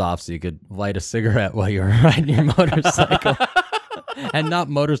gloves off so you could light a cigarette while you were riding your motorcycle. And not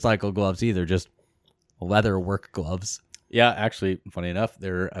motorcycle gloves either, just leather work gloves. Yeah, actually, funny enough,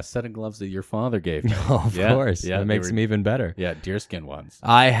 they're a set of gloves that your father gave me. Of course. Yeah, it makes them even better. Yeah, deerskin ones.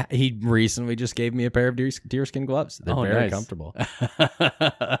 He recently just gave me a pair of deerskin gloves. They're very nice. comfortable.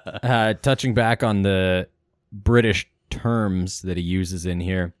 Touching back on the British terms that he uses in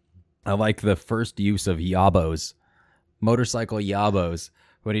here, I like the first use of yabos, motorcycle yabos,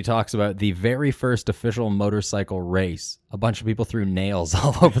 when he talks about the very first official motorcycle race. A bunch of people threw nails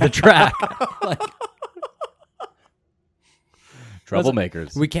all over the track. Like,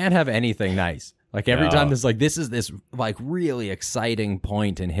 Troublemakers. we can't have anything nice. Like every time this is this like really exciting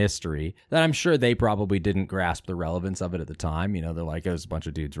point in history that I'm sure they probably didn't grasp the relevance of it at the time. You know, they're like, there's a bunch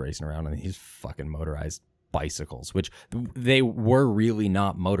of dudes racing around on these fucking motorized bicycles, which they were really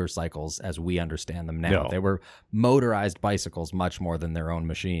not motorcycles as we understand them now. No. They were motorized bicycles much more than their own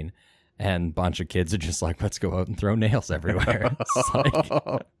machine. And a bunch of kids are just like, let's go out and throw nails everywhere. It's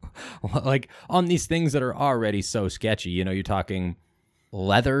like on these things that are already so sketchy, you know, you're talking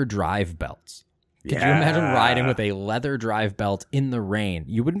leather drive belts. Could you imagine riding with a leather drive belt in the rain?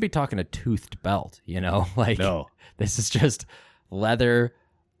 You wouldn't be talking a toothed belt, you know? Like, No. This is just leather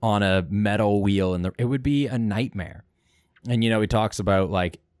on a metal wheel, and it would be a nightmare. And, you know, he talks about,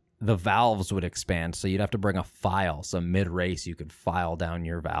 like, the valves would expand, so you'd have to bring a file. So mid-race, you could file down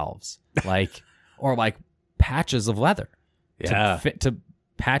your valves. Like, or, like, patches of leather to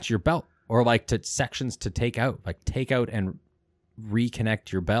patch your belt, or, like, to sections to take out. Like, take out and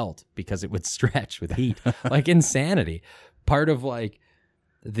reconnect your belt because it would stretch with heat. Like insanity. Part of like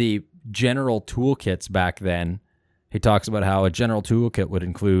the general toolkits back then, he talks about how a general toolkit would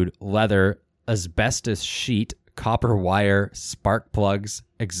include leather, asbestos sheet, copper wire, spark plugs,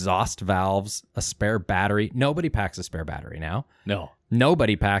 exhaust valves, a spare battery. Nobody packs a spare battery now. No.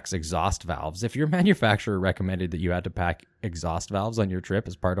 Nobody packs exhaust valves. If your manufacturer recommended that you had to pack exhaust valves on your trip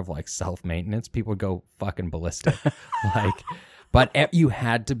as part of like self-maintenance, people would go fucking ballistic. But you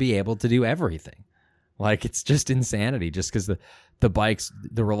had to be able to do everything. Like, it's just insanity just because the bikes,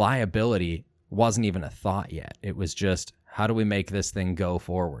 the reliability wasn't even a thought yet. It was just, how do we make this thing go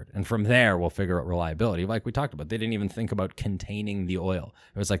forward? And from there, we'll figure out reliability. Like we talked about, they didn't even think about containing the oil.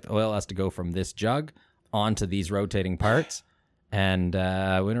 It was like the oil has to go from this jug onto these rotating parts. And we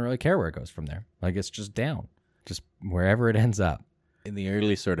don't really care where it goes from there. Like, it's just down, just wherever it ends up. In the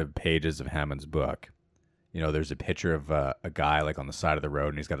early sort of pages of Hammond's book, you know, there's a picture of a guy like on the side of the road,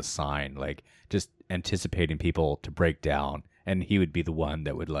 and he's got a sign like just anticipating people to break down, and he would be the one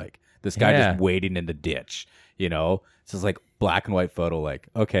that would like this guy just waiting in the ditch, you know. So it's like black and white photo, like,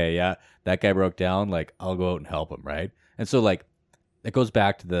 okay, yeah, that guy broke down, like I'll go out and help him, right? And so like it goes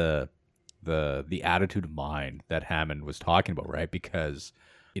back to the attitude of mind that Hammond was talking about, right? Because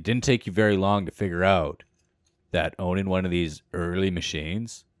it didn't take you very long to figure out that owning one of these early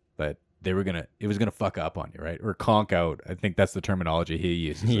machines, but it was gonna fuck up on you, right? Or conk out. I think that's the terminology he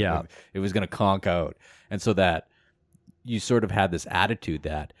uses. Yeah. It was gonna conk out. And so that you sort of had this attitude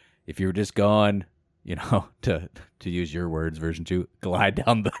that if you were just going, you know, to use your words, version 2, glide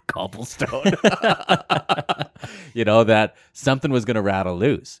down the cobblestone, you know, that something was gonna rattle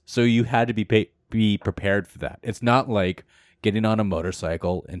loose. So you had to be prepared for that. It's not like getting on a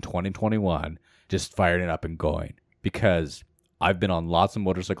motorcycle in 2021, just firing it up and going, because I've been on lots of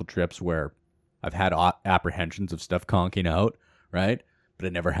motorcycle trips where I've had apprehensions of stuff conking out, right? But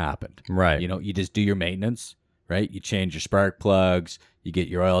it never happened. Right. You know, you just do your maintenance, right? You change your spark plugs, you get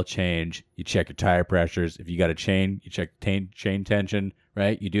your oil change, you check your tire pressures. If you got a chain, you check chain tension,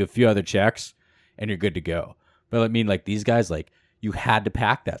 right? You do a few other checks, and you're good to go. But I mean, like these guys, like you had to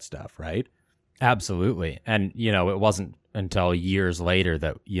pack that stuff, right? Absolutely. And, you know, it wasn't until years later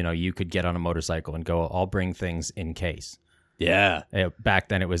that, you know, you could get on a motorcycle and go, I'll bring things in case. Yeah. Back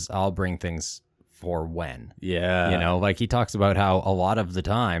then it was, I'll bring things for when. Yeah. You know, like he talks about how a lot of the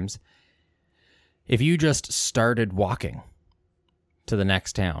times, if you just started walking to the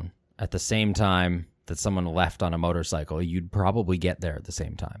next town at the same time that someone left on a motorcycle, you'd probably get there at the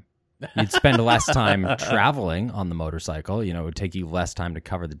same time. You'd spend less time traveling on the motorcycle. You know, it would take you less time to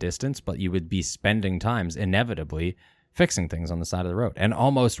cover the distance, but you would be spending times inevitably fixing things on the side of the road and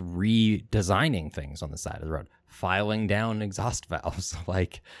almost redesigning things on the side of the road, filing down exhaust valves,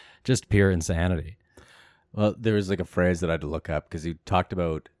 like just pure insanity. Well, there was like a phrase that I had to look up because he talked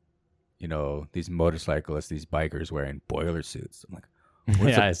about, you know, these motorcyclists, these bikers wearing boiler suits. I'm like,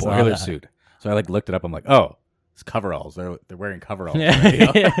 what's a boiler suit? So I like looked it up. I'm like, oh, it's coveralls. They're wearing coveralls.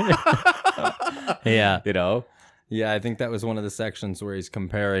 Yeah. You know? Yeah, I think that was one of the sections where he's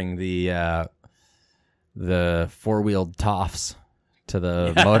comparing the four-wheeled Toffs to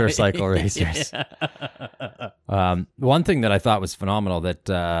the motorcycle racers. One thing that I thought was phenomenal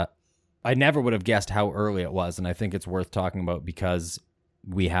that I never would have guessed how early it was, and I think it's worth talking about because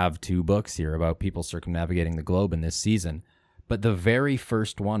we have 2 books here about people circumnavigating the globe in this season. But the very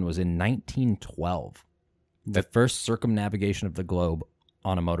first one was in 1912. The first circumnavigation of the globe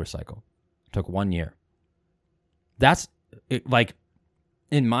on a motorcycle. Took 1 year. That's, like,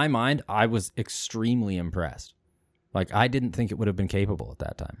 in my mind, I was extremely impressed. Like, I didn't think it would have been capable at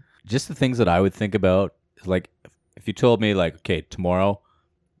that time. Just the things that I would think about is, like, if you told me, like, okay, tomorrow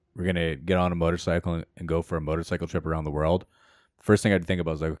we're going to get on a motorcycle and go for a motorcycle trip around the world, first thing I'd think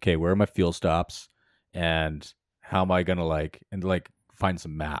about is, like, okay, where are my fuel stops? And how am I going to, find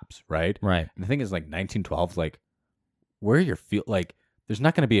some maps, right? Right. And the thing is, like, 1912, like, where are your fuel? Like, there's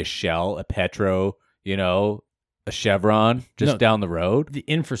not going to be a Shell, a Petro, a Chevron just down the road. The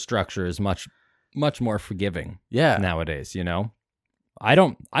infrastructure is much, much more forgiving Yeah. nowadays, I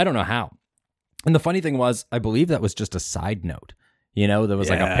don't know how. And the funny thing was, I believe that was just a side note. There was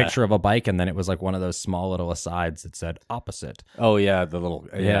like a picture of a bike, and then it was like one of those small little asides that said opposite. Oh, yeah, the little...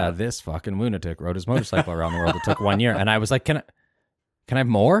 Yeah, this fucking lunatic rode his motorcycle around the world. It took 1 year. And I was like, can I have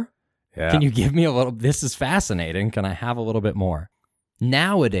more? Yeah. Can you give me a little? This is fascinating. Can I have a little bit more?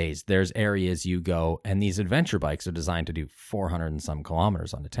 Nowadays, there's areas you go, and these adventure bikes are designed to do 400 and some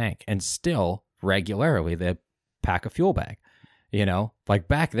kilometers on the tank. And still, regularly, they pack a fuel bag. Like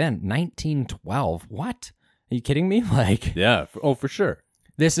back then, 1912, what? Are you kidding me? Like, yeah. For sure.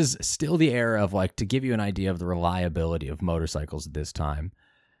 This is still the era of, like, to give you an idea of the reliability of motorcycles at this time,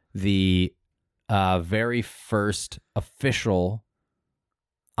 the very first official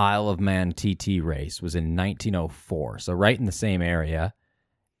Isle of Man TT race was in 1904. So right in the same area.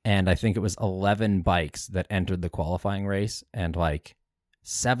 And I think it was 11 bikes that entered the qualifying race, and like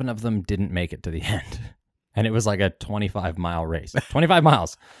 7 of them didn't make it to the end. And it was like a 25-mile race. 25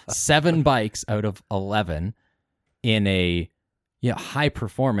 miles. 7 bikes out of 11 in a high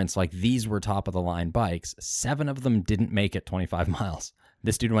performance, like these were top-of-the-line bikes. 7 of them didn't make it 25 miles.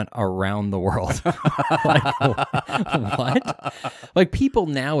 This dude went around the world. Like, what? Like, people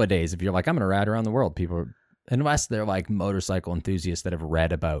nowadays, if you're like, I'm going to ride around the world, people, unless they're like motorcycle enthusiasts that have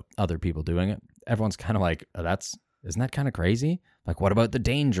read about other people doing it, everyone's kind of like, isn't that kind of crazy? Like, what about the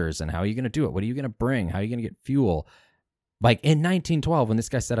dangers and how are you going to do it? What are you going to bring? How are you going to get fuel? Like in 1912, when this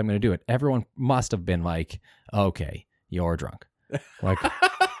guy said, I'm going to do it, everyone must have been like, okay, you're drunk. Like,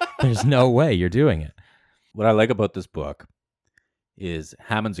 there's no way you're doing it. What I like about this book is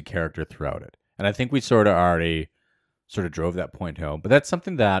Hammond's a character throughout it. And I think we sort of already drove that point home. But that's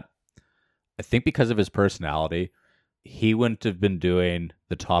something that I think because of his personality, he wouldn't have been doing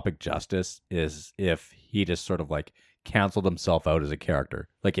the topic justice is if he just sort of like canceled himself out as a character.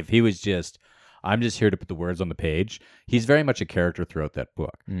 Like if he was just, I'm just here to put the words on the page. He's very much a character throughout that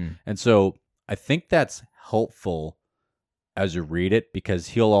book. And so I think that's helpful as you read it, because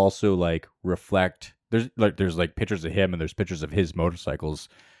he'll also like reflect. There's like pictures of him and there's pictures of his motorcycles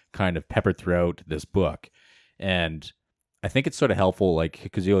kind of peppered throughout this book. And I think it's sort of helpful, like,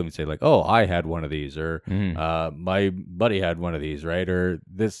 because you'll even say like, oh, I had one of these, or my buddy had one of these, right? Or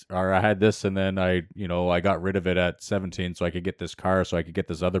I had this, and then I got rid of it at 17 so I could get this car, so I could get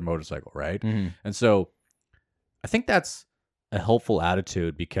this other motorcycle, right? And so I think that's a helpful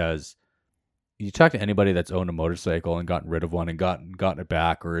attitude, because you talk to anybody that's owned a motorcycle and gotten rid of one and gotten it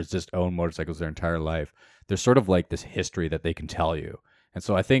back, or has just owned motorcycles their entire life, there's sort of like this history that they can tell you. And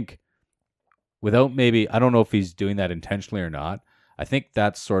so I think without maybe, I don't know if he's doing that intentionally or not, I think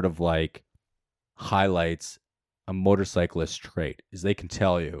that's sort of like highlights a motorcyclist trait, is they can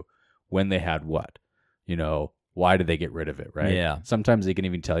tell you when they had what, why did they get rid of it, right? Yeah. Sometimes they can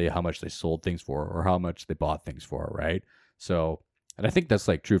even tell you how much they sold things for or how much they bought things for, right? So, and I think that's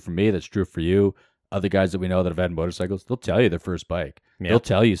like true for me, that's true for you. Other guys that we know that have had motorcycles, they'll tell you their first bike. Yeah. They'll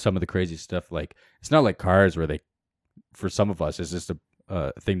tell you some of the crazy stuff. Like, it's not like cars where for some of us, it's just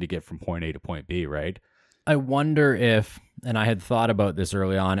a thing to get from point A to point B, right? I wonder if, and I had thought about this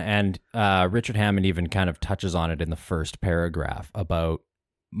early on, and Richard Hammond even kind of touches on it in the first paragraph about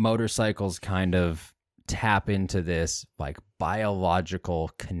motorcycles kind of tap into this like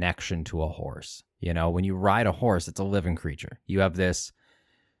biological connection to a horse. When you ride a horse, it's a living creature. You have this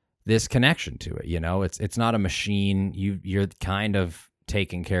connection to it. It's not a machine. You're kind of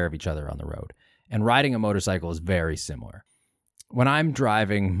taking care of each other on the road. And riding a motorcycle is very similar. When I'm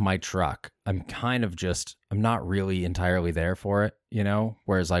driving my truck, I'm not really entirely there for it,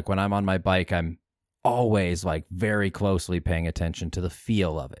 Whereas like when I'm on my bike, I'm always like very closely paying attention to the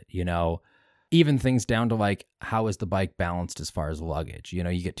feel of it, even things down to like, how is the bike balanced as far as luggage? You know,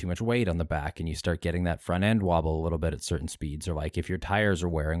 you get too much weight on the back and you start getting that front end wobble a little bit at certain speeds, or like if your tires are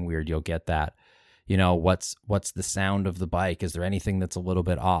wearing weird, you'll get that. You know, what's the sound of the bike? Is there anything that's a little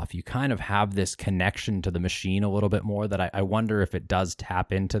bit off? You kind of have this connection to the machine a little bit more that I wonder if it does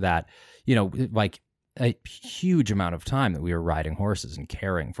tap into that, you know, like a huge amount of time that we were riding horses and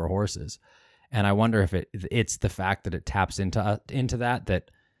caring for horses. And I wonder if it's the fact that it taps into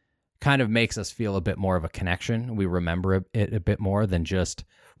that kind of makes us feel a bit more of a connection. We remember it a bit more than just,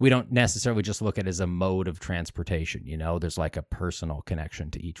 we don't necessarily just look at it as a mode of transportation. You know, there's like a personal connection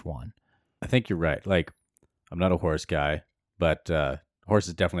to each one. I think you're right. Like, I'm not a horse guy, but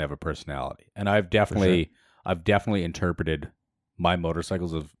horses definitely have a personality, and I've definitely interpreted my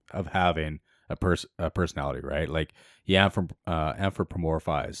motorcycles of having a personality, right? Like, you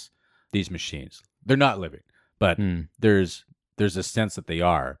anthropomorphize these machines. They're not living, but there's a sense that they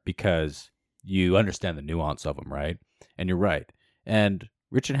are, because you understand the nuance of them, right? And you're right. And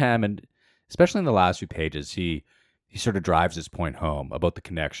Richard Hammond, especially in the last few pages, he sort of drives his point home about the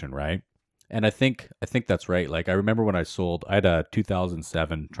connection, right? And I think that's right. Like, I remember when I had a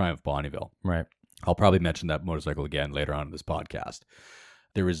 2007 Triumph Bonneville. Right. I'll probably mention that motorcycle again later on in this podcast.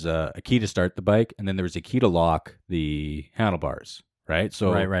 There was a key to start the bike, and then there was a key to lock the handlebars, right?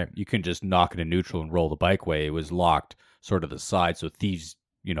 So right. You couldn't just knock it in neutral and roll the bike away. It was locked sort of the side, so thieves,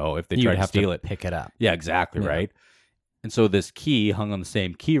 you know, if they tried to steal it, pick it up. Yeah, exactly, yeah. Right? And so this key hung on the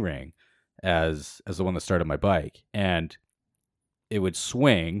same key ring as the one that started my bike, and it would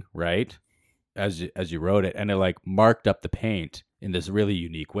swing, right, as you rode it, and it like marked up the paint in this really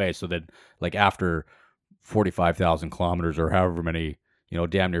unique way. So that like after 45,000 kilometers or however many, you know,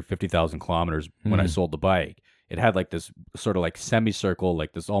 damn near 50,000 kilometers when I sold the bike, it had like this sort of like semicircle,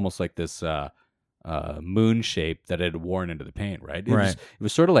 like this almost like this moon shape that it had worn into the paint, right? It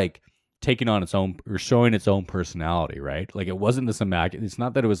was sort of like taking on its own, or showing its own personality, right? Like, it wasn't this immaculate. It's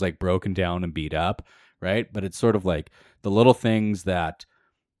not that it was like broken down and beat up, right? But it's sort of like the little things that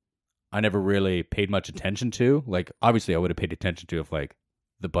I never really paid much attention to. Like, obviously I would have paid attention to if like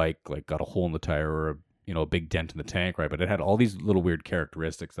the bike like got a hole in the tire or a big dent in the tank, right? But it had all these little weird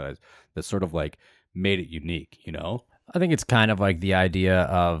characteristics that sort of like made it unique, you know? I think it's kind of like the idea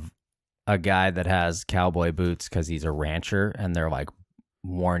of a guy that has cowboy boots because he's a rancher and they're like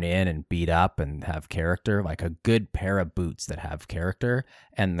worn in and beat up and have character, like a good pair of boots that have character,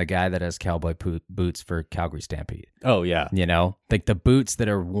 and the guy that has cowboy boots for Calgary Stampede. Oh yeah. You know, like the boots that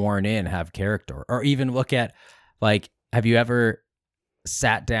are worn in have character. Or even look at, like, have you ever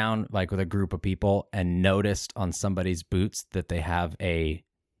sat down like with a group of people and noticed on somebody's boots that they have a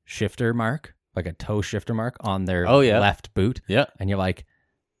shifter mark, like a toe shifter mark on their left boot? Yeah. And you're like,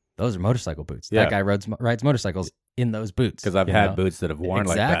 those are motorcycle boots. Yeah. That guy rides motorcycles in those boots. Because I've had boots that have worn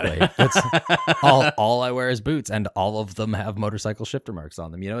like that. That's all I wear is boots, and all of them have motorcycle shifter marks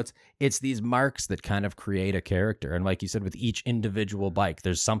on them. You know, it's these marks that kind of create a character. And like you said, with each individual bike,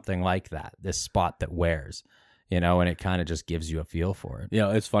 there's something like that, this spot that wears, you know, and it kind of just gives you a feel for it. You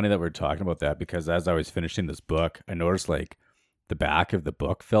know, it's funny that we're talking about that, because as I was finishing this book, I noticed like the back of the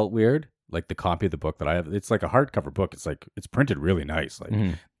book felt weird. Like the copy of the book that I have, it's like a hardcover book. It's like, it's printed really nice.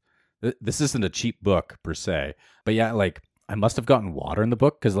 Like, this isn't a cheap book per se, but yeah, like I must have gotten water in the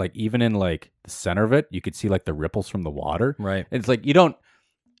book, because like even in like the center of it, you could see like the ripples from the water. Right. And it's like you don't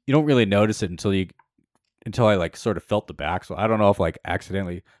really notice it until I like sort of felt the back. So I don't know if like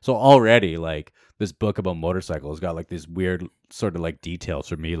accidentally. So already like this book about motorcycles got like these weird sort of like details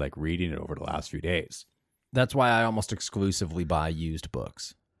for me, like reading it over the last few days. That's why I almost exclusively buy used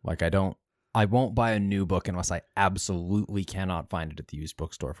books. Like I won't buy a new book unless I absolutely cannot find it at the used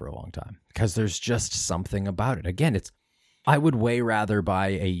bookstore for a long time, because there's just something about it. Again, I would way rather buy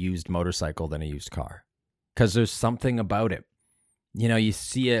a used motorcycle than a used car, because there's something about it. You know, you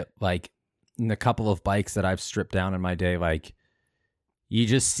see it like in a couple of bikes that I've stripped down in my day, like you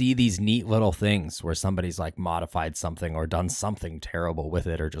just see these neat little things where somebody's like modified something or done something terrible with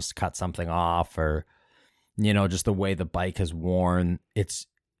it, or just cut something off, or, you know, just the way the bike has worn.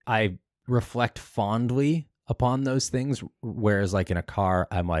 I reflect fondly upon those things, whereas like in a car,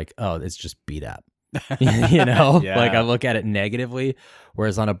 I'm like, oh, it's just beat up. You know, yeah. Like I look at it negatively,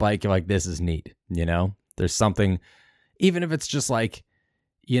 whereas on a bike, you're like, this is neat. You know, there's something, even if it's just like,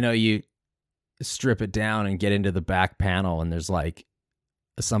 you know, you strip it down and get into the back panel and there's like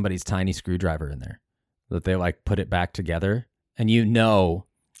somebody's tiny screwdriver in there that they like put it back together. And you know,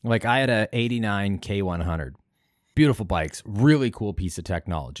 like I had a 89 K100. Beautiful bikes, really cool piece of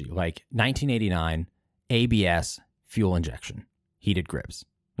technology. Like 1989, ABS, fuel injection, heated grips,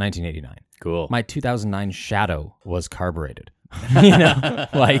 1989. Cool. My 2009 Shadow was carbureted.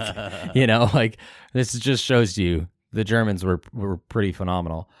 Like this just shows you the Germans were pretty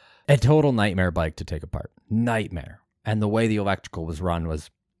phenomenal. A total nightmare bike to take apart. Nightmare. And the way the electrical was run was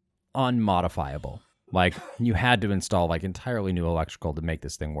unmodifiable. Like you had to install like entirely new electrical to make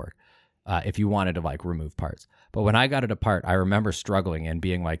this thing work. If you wanted to like remove parts. But when I got it apart, I remember struggling and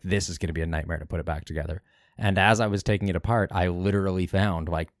being like, this is going to be a nightmare to put it back together. And as I was taking it apart, I literally found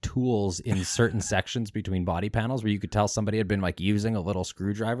like tools in certain sections between body panels where you could tell somebody had been like using a little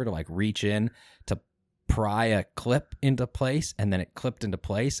screwdriver to like reach in to pry a clip into place, and then it clipped into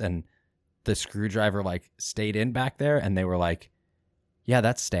place and the screwdriver like stayed in back there, and they were like, yeah,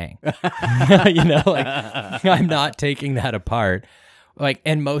 that's staying. Like I'm not taking that apart. Like,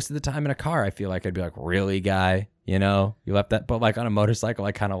 and most of the time in a car, I feel like I'd be like, really, guy, you left that. But like on a motorcycle,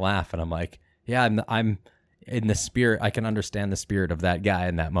 I kind of laugh and I'm like, yeah, I'm in the spirit. I can understand the spirit of that guy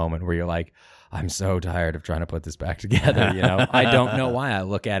in that moment where you're like, I'm so tired of trying to put this back together. I don't know why I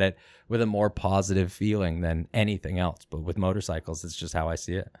look at it with a more positive feeling than anything else. But with motorcycles, it's just how I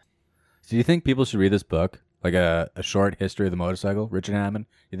see it. So do you think people should read this book? Like a short history of the motorcycle, Richard Hammond?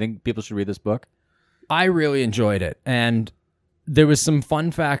 You think people should read this book? I really enjoyed it. And there was some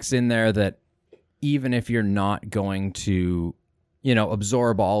fun facts in there that even if you're not going to,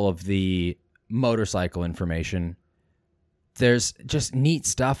 absorb all of the motorcycle information, there's just neat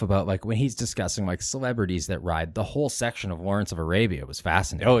stuff about like when he's discussing like celebrities that ride. The whole section of Lawrence of Arabia was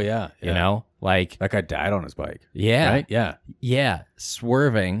fascinating. Oh, yeah. Like that guy died on his bike. Yeah. Right? Yeah. Yeah.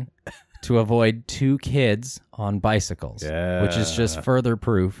 Swerving to avoid 2 kids on bicycles, which is just further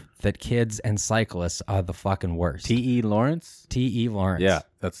proof that kids and cyclists are the fucking worst. T.E. Lawrence? T.E. Lawrence. Yeah,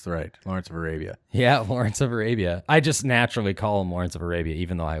 that's right. Lawrence of Arabia. Yeah, Lawrence of Arabia. I just naturally call him Lawrence of Arabia,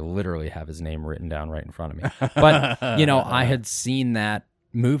 even though I literally have his name written down right in front of me. But, I had seen that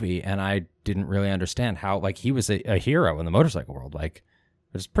movie and I didn't really understand how, like, he was a hero in the motorcycle world. Like,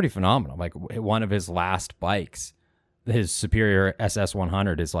 it was pretty phenomenal. Like, one of his last bikes, his Superior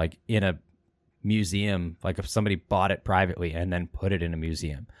SS100, is like in a museum. Like if somebody bought it privately and then put it in a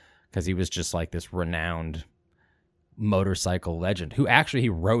museum, because he was just like this renowned motorcycle legend who actually he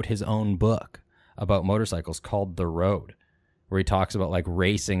wrote his own book about motorcycles called The Road, where he talks about like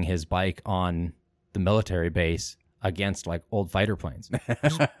racing his bike on the military base against like old fighter planes.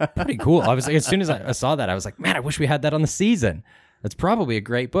 Pretty cool. I was like, as soon as I saw that, I was like, man, I wish we had that on the season. That's probably a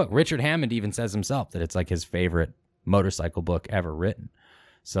great book. Richard Hammond even says himself that it's like his favorite motorcycle book ever written.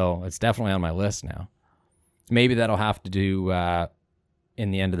 So it's definitely on my list now. Maybe that'll have to do in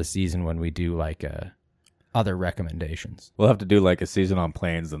the end of the season when we do like other recommendations. We'll have to do like a season on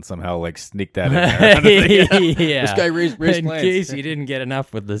planes and somehow like sneak that in there. Yeah. This guy raced planes. In case you didn't get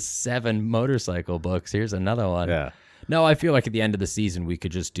enough with the 7 motorcycle books, here's another one. Yeah. No, I feel like at the end of the season we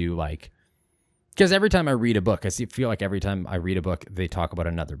could just do like, because every time I read a book, feel like every time I read a book, they talk about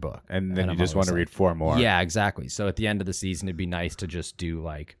another book. And then you I'm just want to read 4 more. Yeah, exactly. So at the end of the season, it'd be nice to just do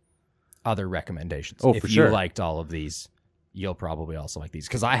like other recommendations. Oh, if for you sure. liked all of these, you'll probably also like these.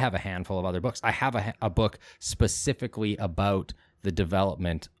 Because I have a handful of other books. I have a book specifically about the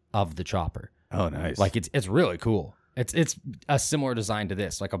development of the chopper. Oh, nice. Like it's really cool. It's a similar design to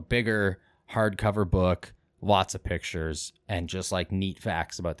this, like a bigger hardcover book, lots of pictures, and just like neat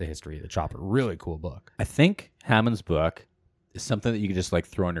facts about the history of the chopper. Really cool book. I think Hammond's book is something that you can just like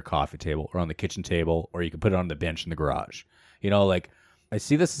throw on your coffee table or on the kitchen table, or you can put it on the bench in the garage. Like I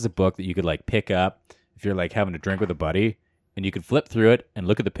see this as a book that you could like pick up if you're like having a drink with a buddy, and you could flip through it and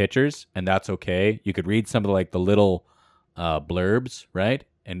look at the pictures, and that's okay. You could read some of like the little blurbs, right?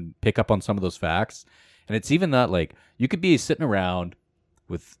 And pick up on some of those facts. And it's even not like you could be sitting around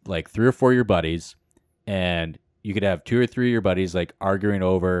with like 3 or 4 of your buddies, and you could have 2 or 3 of your buddies like arguing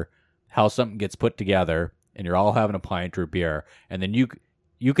over how something gets put together, and you're all having a pint or a beer, and then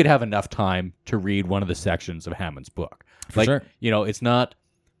you could have enough time to read one of the sections of Hammond's book. For sure. It's not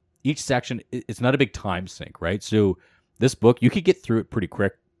each section. It's not a big time sink, right? So this book, you could get through it pretty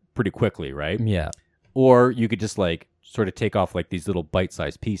quickly, right? Yeah. Or you could just like sort of take off like these little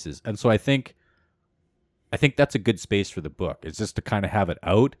bite-sized pieces. And so I think that's a good space for the book. It's just to kind of have it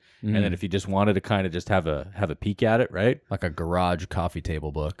out, and then if you just wanted to kind of just have a peek at it, right? Like a garage coffee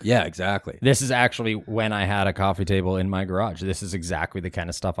table book. Yeah, exactly. This is actually when I had a coffee table in my garage. This is exactly the kind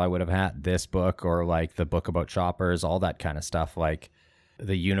of stuff I would have had. This book, or like the book about choppers, all that kind of stuff. Like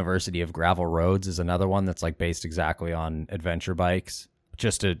the University of Gravel Roads is another one that's like based exactly on adventure bikes.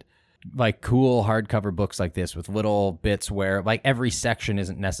 Just like cool hardcover books like this with little bits where like every section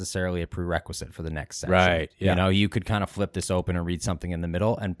isn't necessarily a prerequisite for the next section. Right. Yeah. You know, you could kind of flip this open and read something in the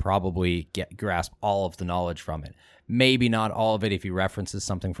middle and probably grasp all of the knowledge from it. Maybe not all of it if he references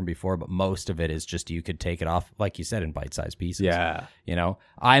something from before, but most of it is just you could take it off, like you said, in bite-sized pieces. Yeah. You know,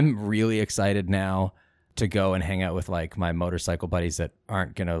 I'm really excited now to go and hang out with like my motorcycle buddies that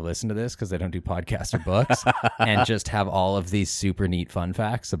aren't going to listen to this because they don't do podcasts or books and just have all of these super neat fun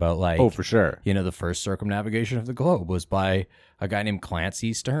facts about like, Oh, for sure. you know, the first circumnavigation of the globe was by a guy named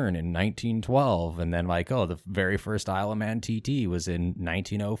Clancy Stern in 1912. And then like, oh, the very first Isle of Man TT was in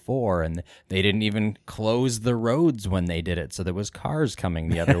 1904. And they didn't even close the roads when they did it. So there was cars coming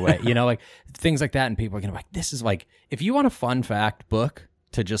the other way, you know, like things like that. And people are going to be like, this is like, if you want a fun fact book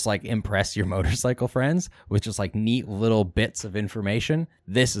to just like impress your motorcycle friends with just like neat little bits of information,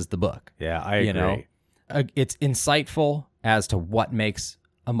 this is the book. Yeah, I agree. You know, it's insightful as to what makes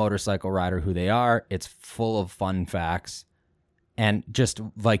a motorcycle rider who they are. It's full of fun facts. And just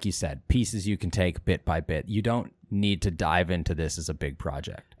like you said, pieces you can take bit by bit. You don't need to dive into this as a big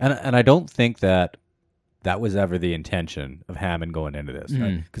project. And I don't think that was ever the intention of Hammond going into this.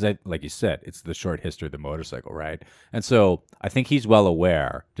 Because I like you said, it's the short history of the motorcycle, right? And so I think he's well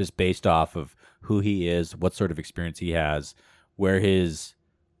aware, just based off of who he is, what sort of experience he has, where his,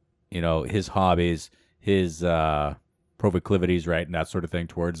 you know, his hobbies, his proclivities, right, and that sort of thing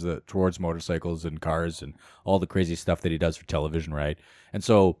towards motorcycles and cars and all the crazy stuff that he does for television, right? And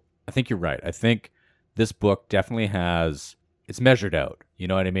so I think you're right. I think this book definitely it's measured out. You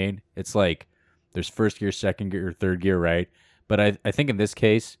know what I mean? It's like there's first gear, second gear, third gear, right? But I think in this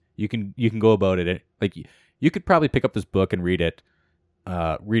case, you can go about it like you could probably pick up this book and read it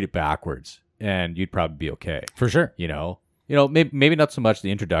backwards, and you'd probably be okay. For sure. You know, maybe not so much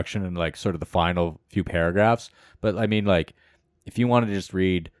the introduction and like sort of the final few paragraphs, but I mean, like if you wanted to just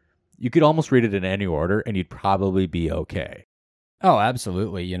read, you could almost read it in any order, and you'd probably be okay. Oh,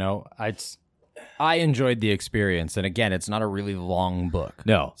 absolutely. You know, I enjoyed the experience. And again, it's not a really long book.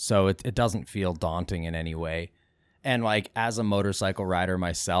 No. So it doesn't feel daunting in any way. And like as a motorcycle rider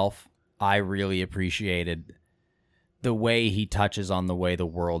myself, I really appreciated the way he touches on the way the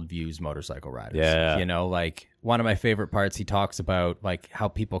world views motorcycle riders. Yeah. You know, like one of my favorite parts, he talks about like how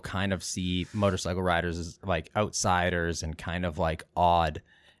people kind of see motorcycle riders as like outsiders and kind of like odd.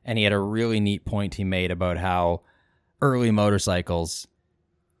 And he had a really neat point he made about how early motorcycles,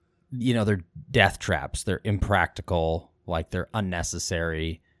 you know, they're death traps. They're impractical, like they're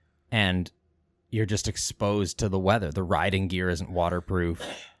unnecessary, and you're just exposed to the weather. The riding gear isn't waterproof,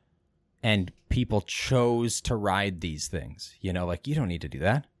 and people chose to ride these things. You know, like you don't need to do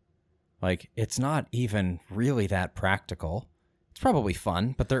that. Like it's not even really that practical. It's probably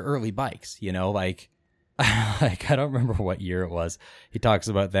fun, but they're early bikes, you know, like I don't remember what year it was. He talks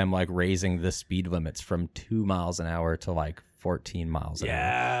about them like raising the speed limits from 2 miles an hour to like 14 miles an hour.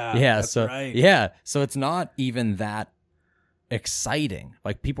 Yeah. That's So right. yeah. So it's not even that exciting.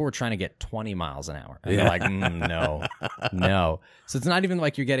 Like people were trying to get 20 miles an hour. And they're like, no. So it's not even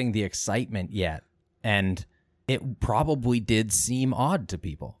like you're getting the excitement yet. And it probably did seem odd to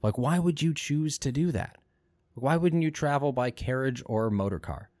people. Like, why would you choose to do that? Why wouldn't you travel by carriage or motor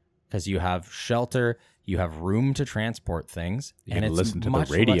car? Because you have shelter, you have room to transport things, You and can it's listen to the much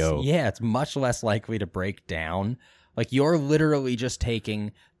radio. it's much less likely to break down. Like you're literally just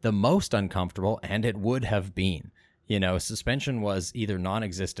taking the most uncomfortable, and it would have been. You know, suspension was either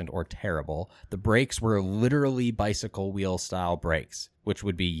non-existent or terrible. The brakes were literally bicycle wheel style brakes, which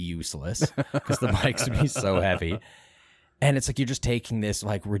would be useless because the bikes would be so heavy. And it's like you're just taking this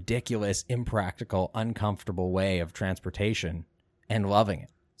like ridiculous, impractical, uncomfortable way of transportation and loving it.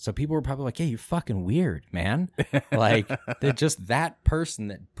 So people were probably like, hey, you're fucking weird, man. Like they're just that person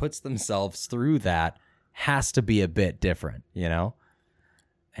that puts themselves through that has to be a bit different, you know?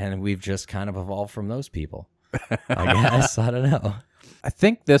 And we've just kind of evolved from those people, I guess. I don't know. I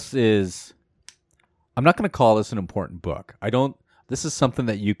think I'm not going to call this an important book. This is something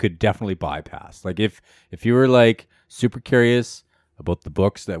that you could definitely bypass. Like if you were like super curious about the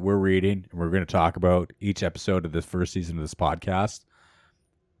books that we're reading and we're going to talk about each episode of this first season of this podcast,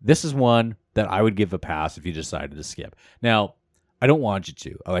 this is one that I would give a pass if you decided to skip. Now, I don't want you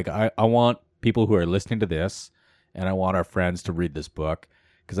to. Like I want people who are listening to this, and I want our friends to read this book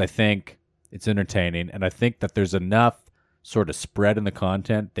because I think it's entertaining, and I think that there's enough sort of spread in the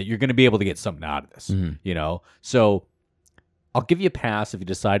content that you're going to be able to get something out of this, you know? So I'll give you a pass if you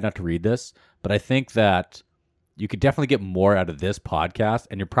decide not to read this, but I think that you could definitely get more out of this podcast,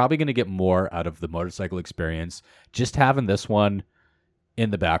 and you're probably going to get more out of the motorcycle experience just having this one in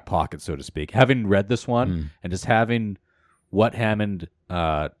the back pocket, so to speak. Having read this one and just having what Hammond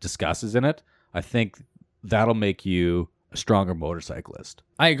discusses in it, I think that'll make you a stronger motorcyclist.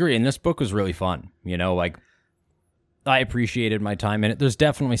 I agree. And this book was really fun. You know, like I appreciated my time in it. There's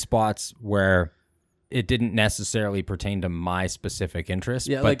definitely spots where it didn't necessarily pertain to my specific interest.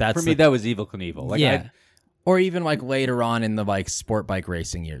 Yeah, but like that's for me, that was Evel Knievel. Like, yeah. Or even like later on in the like sport bike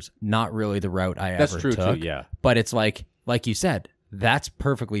racing years. Not really the route I that's ever true took. too. Yeah, But it's like you said, that's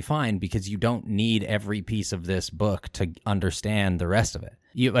perfectly fine because you don't need every piece of this book to understand the rest of it.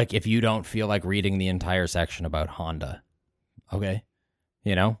 You like if you don't feel like reading the entire section about Honda, okay,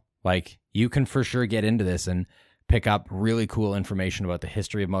 you know, like you can for sure get into this and pick up really cool information about the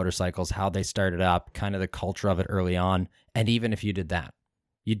history of motorcycles, how they started up, kind of the culture of it early on, and even if you did that,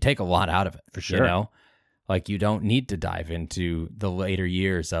 you'd take a lot out of it for sure. You know, like you don't need to dive into the later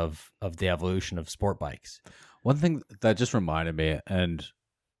years of the evolution of sport bikes. One thing that just reminded me, and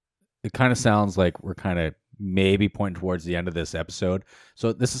it kind of sounds like we're kind of maybe pointing towards the end of this episode.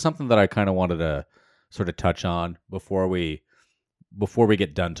 So this is something that I kind of wanted to sort of touch on before we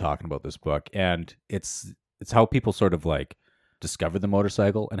get done talking about this book. And it's how people sort of like discover the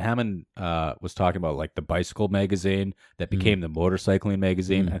motorcycle. And Hammond was talking about like the bicycle magazine that became the motorcycling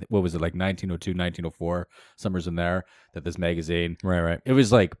magazine. I think, what was it, like 1902, 1904, somewhere's in there, that this magazine. Right. It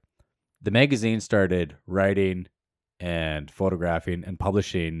was like the magazine started writing and photographing and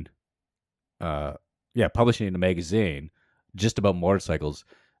publishing a magazine just about motorcycles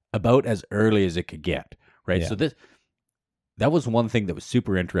about as early as it could get, right? Yeah. So that was one thing that was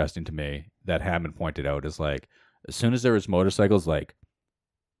super interesting to me that Hammond pointed out is like, as soon as there was motorcycles, like,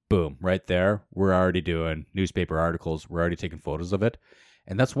 boom, right there, we're already doing newspaper articles. We're already taking photos of it.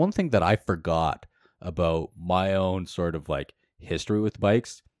 And that's one thing that I forgot about my own sort of like history with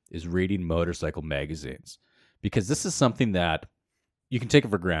bikes is reading motorcycle magazines, because this is something that you can take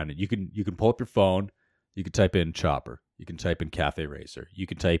it for granted. You can pull up your phone, you can type in Chopper, you can type in Cafe Racer, you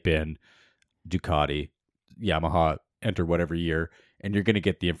can type in Ducati, Yamaha, enter whatever year, and you're going to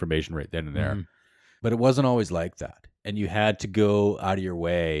get the information right then and there. Mm-hmm. But it wasn't always like that. And you had to go out of your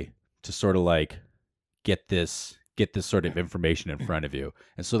way to sort of like get this sort of information in front of you.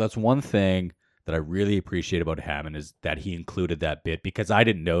 And so that's one thing that I really appreciate about Hammond is that he included that bit, because I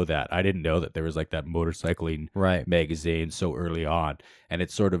didn't know that. I didn't know that there was like that motorcycling magazine so early on. And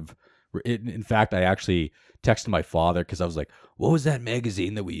it's sort of, in fact, I actually texted my father because I was like, what was that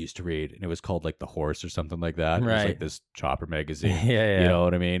magazine that we used to read? And it was called like The Horse or something like that. It was like this Chopper magazine. Yeah. You know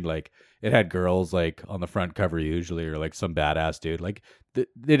what I mean? Like it had girls like on the front cover usually, or like some badass dude. Like they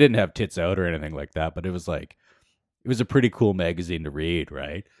didn't have tits out or anything like that, but it was like, it was a pretty cool magazine to read,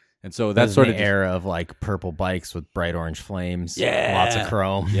 right? And so that's sort of the era of like purple bikes with bright orange flames. Yeah. Lots of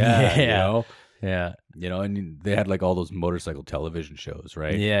chrome. Yeah. Yeah. You know? Yeah. You know, and they had like all those motorcycle television shows,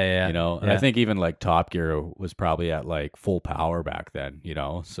 right? Yeah. You know, and I think even like Top Gear was probably at like full power back then, you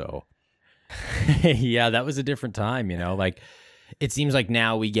know, so. Yeah, that was a different time, you know, like it seems like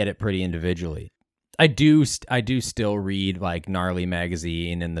now we get it pretty individually. I do still read like Gnarly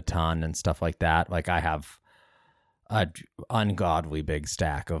Magazine and The Ton and stuff like that. Like I have a ungodly big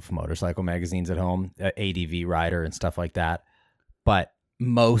stack of motorcycle magazines at home, ADV Rider and stuff like that. But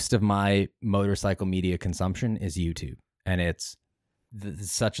most of my motorcycle media consumption is YouTube, and it's the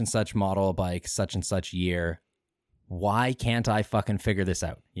such and such model bike, such and such year. Why can't I fucking figure this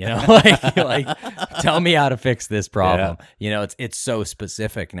out? You know, like tell me how to fix this problem. Yeah. You know, it's so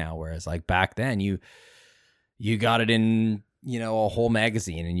specific now. Whereas like back then you got it in, you know, a whole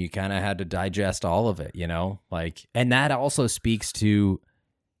magazine and you kind of had to digest all of it, you know, like, and that also speaks to,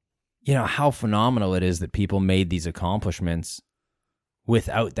 you know, how phenomenal it is that people made these accomplishments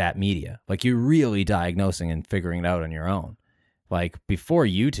without that media. Like you're really diagnosing and figuring it out on your own. Like before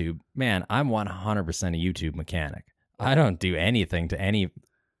YouTube, man, I'm 100% a YouTube mechanic. I don't do anything to any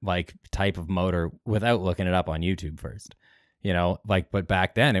like type of motor without looking it up on YouTube first, you know, like, but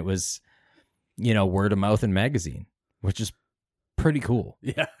back then it was, you know, word of mouth and magazine, which is pretty cool.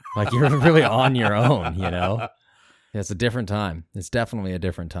 Yeah. Like you're really on your own, you know? It's a different time. It's definitely a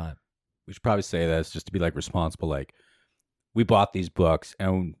different time. We should probably say this just to be like responsible. Like we bought these books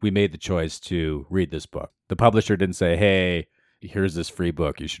and we made the choice to read this book. The publisher didn't say, hey, here's this free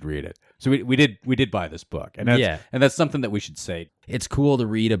book, you should read it. So we did buy this book. And that's something that we should say. It's cool to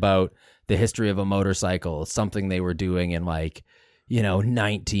read about the history of a motorcycle, something they were doing in like, you know,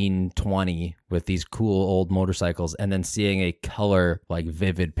 1920 with these cool old motorcycles, and then seeing a color, like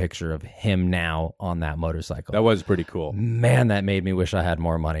vivid picture of him now on that motorcycle. That was pretty cool. Man, that made me wish I had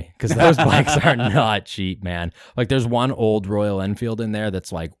more money, because those bikes are not cheap, man. Like, there's one old Royal Enfield in there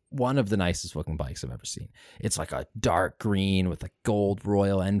that's like one of the nicest looking bikes I've ever seen. It's like a dark green with a gold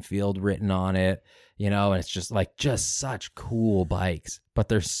Royal Enfield written on it, you know, and it's just such cool bikes, but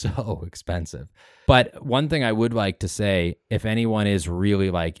they're so expensive. But one thing I would like to say, if anyone is really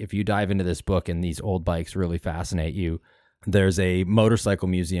like, if you dive into this book and these old bikes really fascinate you, there's a motorcycle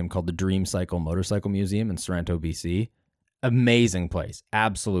museum called the Dream Cycle Motorcycle Museum in Sorrento, BC. Amazing place.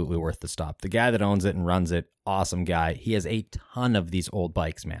 Absolutely worth the stop. The guy that owns it and runs it, awesome guy. He has a ton of these old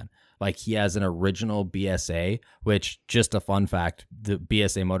bikes, man. Like, he has an original BSA, which, just a fun fact, the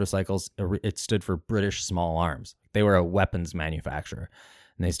BSA motorcycles, it stood for British Small Arms. They were a weapons manufacturer,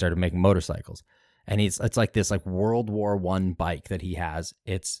 and they started making motorcycles. And it's like this like World War I bike that he has.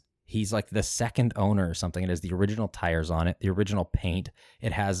 He's like the second owner or something. It has the original tires on it, the original paint.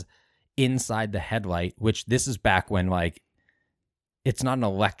 It has inside the headlight, which this is back when, like, it's not an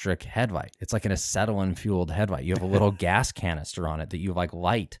electric headlight. It's like an acetylene fueled headlight. You have a little gas canister on it that you like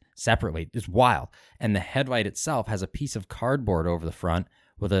light separately. It's wild. And the headlight itself has a piece of cardboard over the front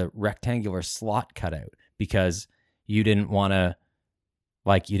with a rectangular slot cut out, because you didn't want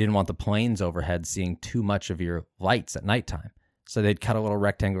the planes overhead seeing too much of your lights at nighttime. So they'd cut a little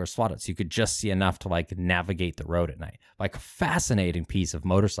rectangular slot out so you could just see enough to like navigate the road at night. Like, a fascinating piece of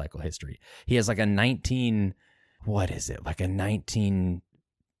motorcycle history. He has like a 1940s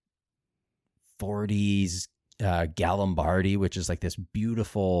Galimbardi, which is like this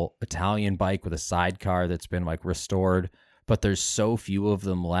beautiful Italian bike with a sidecar that's been like restored, but there's so few of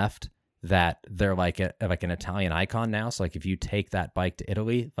them left that they're like an Italian icon now. So like, if you take that bike to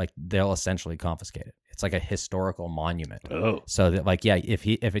Italy, like, they'll essentially confiscate it. It's like a historical monument. Oh. So that, like, yeah, if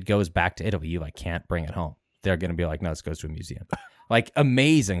it goes back to Italy, you like can't bring it home. They're going to be like, no, this goes to a museum. Like,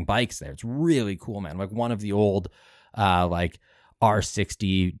 amazing bikes there. It's really cool, man. Like, one of the old like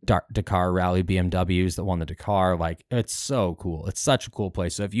R60 Dakar Rally BMWs that won the Dakar. Like, it's so cool. It's such a cool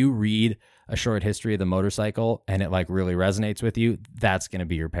place. So if you read a short history of the motorcycle and it like really resonates with you, that's going to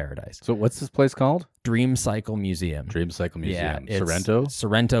be your paradise. So what's this place called? Dream Cycle Museum. Dream Cycle Museum. Yeah, Sorrento,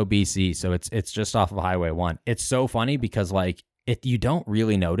 BC. So it's just off of Highway 1. It's so funny because like you don't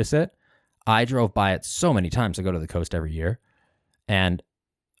really notice it. I drove by it so many times. I go to the coast every year. And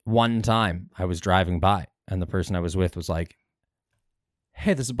one time I was driving by and the person I was with was like,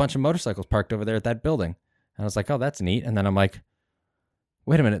 hey, there's a bunch of motorcycles parked over there at that building. And I was like, oh, that's neat. And then I'm like,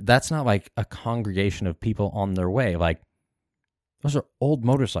 wait a minute, that's not like a congregation of people on their way. Like, those are old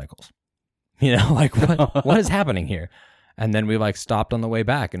motorcycles. You know, like, what is happening here? And then we like stopped on the way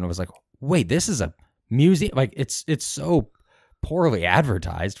back and it was like, wait, this is a museum. Like, it's so poorly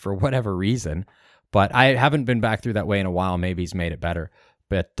advertised for whatever reason. But I haven't been back through that way in a while. Maybe he's made it better.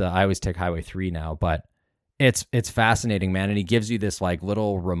 But I always take Highway 3 now. But it's fascinating, man. And he gives you this like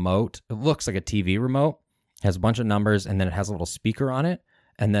little remote. It looks like a TV remote. It has a bunch of numbers, and then it has a little speaker on it.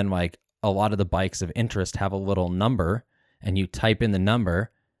 And then like a lot of the bikes of interest have a little number, and you type in the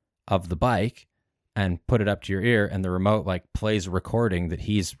number of the bike and put it up to your ear, and the remote like plays a recording that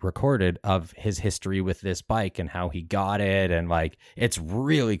he's recorded of his history with this bike and how he got it. And like, it's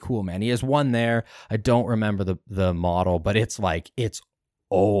really cool, man. He has one there. I don't remember the model, but it's like, it's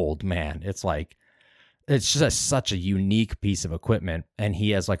old, man. It's like, it's just such a unique piece of equipment. And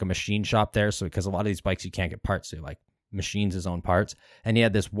he has like a machine shop there. So because a lot of these bikes, you can't get parts, so like machines his own parts. And he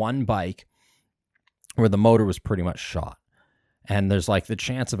had this one bike where the motor was pretty much shot. And there's like the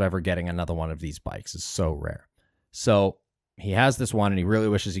chance of ever getting another one of these bikes is so rare. So he has this one and he really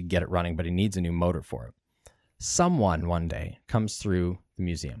wishes he could get it running, but he needs a new motor for it. Someone one day comes through the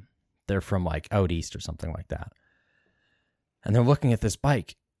museum. They're from like out east or something like that. And they're looking at this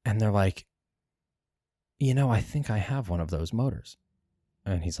bike and they're like, you know, I think I have one of those motors.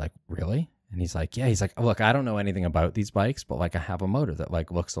 And he's like, really? And he's like, yeah. He's like, look, I don't know anything about these bikes, but like I have a motor that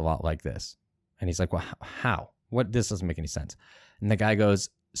like looks a lot like this. And he's like, well, how? What? This doesn't make any sense. And the guy goes,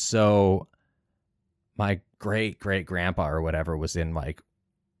 so my great grandpa or whatever was in like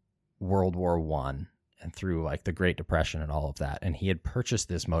World War I and through like the Great Depression and all of that. And he had purchased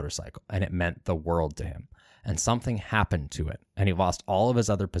this motorcycle and it meant the world to him. And something happened to it and he lost all of his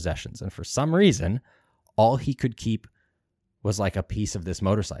other possessions. And for some reason, all he could keep was like a piece of this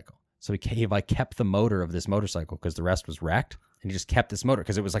motorcycle. So he like kept the motor of this motorcycle because the rest was wrecked. And he just kept this motor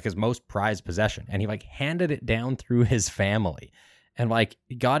because it was like his most prized possession. And he like handed it down through his family and like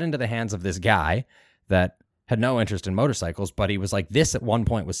got into the hands of this guy that had no interest in motorcycles. But he was like, this at one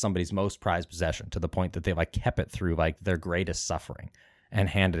point was somebody's most prized possession to the point that they like kept it through like their greatest suffering. and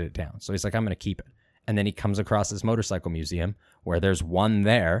handed it down. So he's like, I'm going to keep it. And then he comes across this motorcycle museum where there's one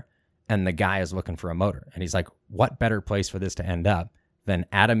there and the guy is looking for a motor. And he's like, what better place for this to end up than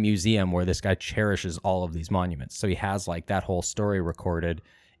at a museum where this guy cherishes all of these monuments? So he has like that whole story recorded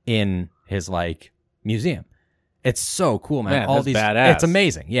in his like museum. It's so cool, man. All these badass. It's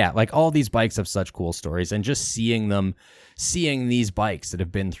amazing. Yeah, like all these bikes have such cool stories, and just seeing these bikes that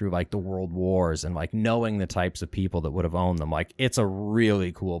have been through like the world wars and like knowing the types of people that would have owned them, like it's a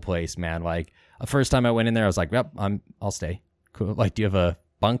really cool place, man. Like the first time I went in there, I was like, "Yep, I'll stay." Cool. Like, do you have a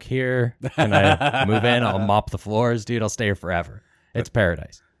bunk here? Can I move in? I'll mop the floors, dude. I'll stay here forever. It's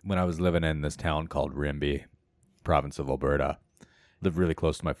paradise. When I was living in this town called Rimbey, province of Alberta, lived really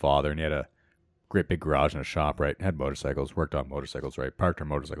close to my father, and he had a great big garage and a shop, right? Had motorcycles, worked on motorcycles, right? Parked our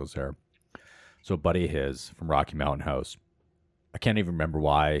motorcycles there. So a buddy of his from Rocky Mountain House, I can't even remember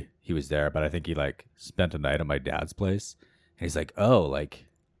why he was there, but I think he like spent a night at my dad's place. And he's like, oh, like,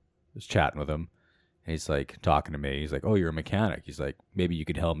 I was chatting with him. And he's like talking to me. He's like, oh, you're a mechanic. He's like, maybe you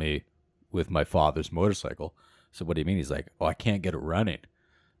could help me with my father's motorcycle. So what do you mean? He's like, oh, I can't get it running.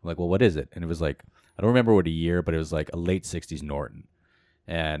 I'm like, well, what is it? And it was like, I don't remember what a year, but it was like a late 60s Norton.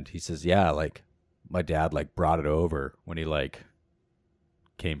 And he says, yeah, like, my dad like brought it over when he like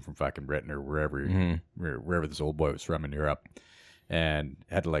came from fucking Britain or wherever wherever this old boy was from in Europe, and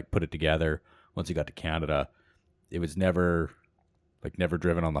had to like put it together. Once he got to Canada, it was never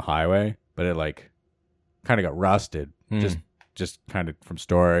driven on the highway, but it like kind of got rusted just kind of from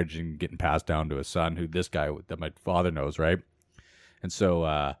storage and getting passed down to his son, who this guy that my father knows, right? And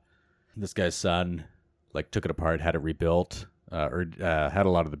so this guy's son like took it apart, had it rebuilt, had a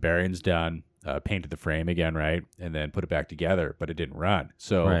lot of the bearings done. Painted the frame again, right? And then put it back together, but it didn't run.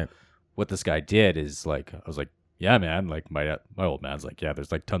 So what this guy did is like, I was like, yeah, man, like my old man's like, yeah,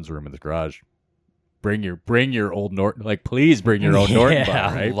 there's like tons of room in the garage. Bring your old Norton, like please bring your own Norton bike,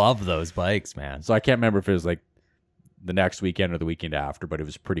 right? I love those bikes, man. So I can't remember if it was like the next weekend or the weekend after, but it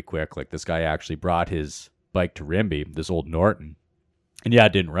was pretty quick. Like this guy actually brought his bike to Rimbey, this old Norton. And yeah,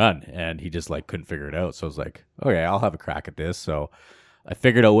 it didn't run. And he just like couldn't figure it out. So I was like, okay, I'll have a crack at this. So I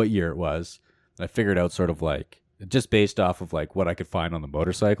figured out what year it was. I figured out sort of like just based off of like what I could find on the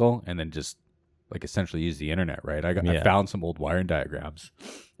motorcycle, and then just like essentially use the internet, right? I found some old wiring diagrams,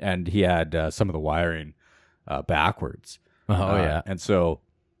 and he had some of the wiring backwards. And so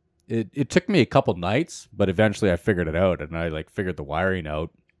it took me a couple nights, but eventually I figured it out, and I like figured the wiring out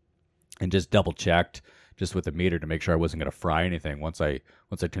and just double checked just with the meter to make sure I wasn't going to fry anything once I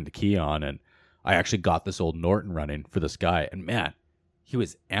turned the key on, and I actually got this old Norton running for this guy, and man, he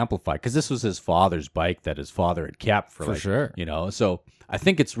was amplified because this was his father's bike that his father had kept for like, sure, you know. So I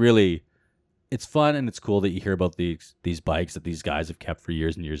think it's fun and it's cool that you hear about these bikes that these guys have kept for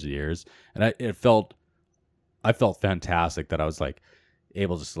years and years and years. And I felt fantastic that I was like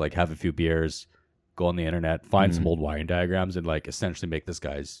able to just like have a few beers, go on the internet, find some old wiring diagrams, and like essentially make this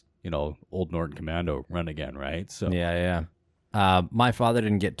guy's, you know, old Norton Commando run again, right? So yeah. My father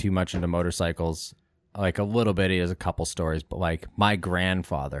didn't get too much into motorcycles. Like a little bit, he has a couple stories, but like my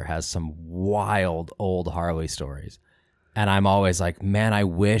grandfather has some wild old Harley stories. And I'm always like, man, I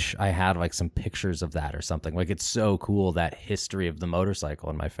wish I had like some pictures of that or something. Like it's so cool, that history of the motorcycle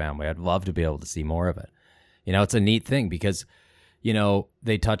in my family. I'd love to be able to see more of it. You know, it's a neat thing because, you know,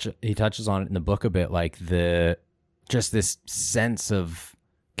 he touches on it in the book a bit, like just this sense of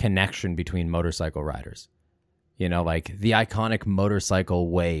connection between motorcycle riders. You know, like the iconic motorcycle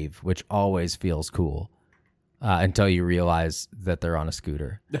wave, which always feels cool until you realize that they're on a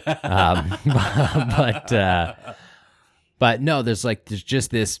scooter. But no, there's just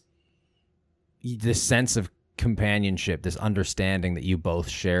this sense of companionship, this understanding that you both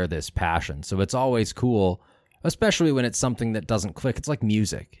share this passion. So it's always cool, especially when it's something that doesn't click. It's like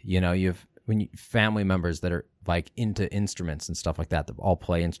music, you know, family members that are like into instruments and stuff like that all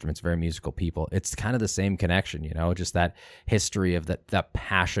play instruments, very musical people. It's kind of the same connection, you know, just that history of that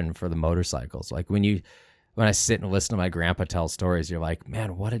passion for the motorcycles. Like when I sit and listen to my grandpa tell stories, you're like,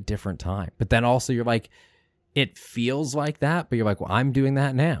 man, what a different time. But then also you're like, it feels like that, but you're like, well, I'm doing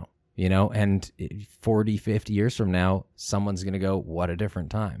that now, you know, and 40, 50 years from now, someone's going to go, what a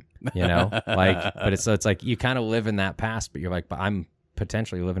different time, you know, like, but it's like you kind of live in that past, but you're like, but I'm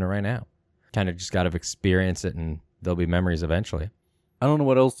potentially living it right now. Kind of just got to experience it, and there'll be memories eventually. I don't know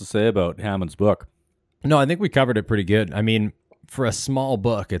what else to say about Hammond's book. No, I think we covered it pretty good. I mean, for a small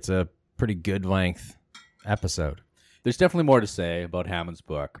book, it's a pretty good length episode. There's definitely more to say about Hammond's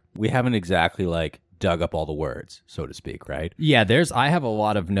book. We haven't exactly like dug up all the words, so to speak, right? Yeah, I have a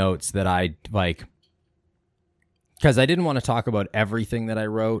lot of notes that I like, because I didn't want to talk about everything that I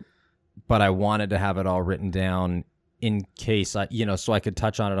wrote, but I wanted to have it all written down in case so I could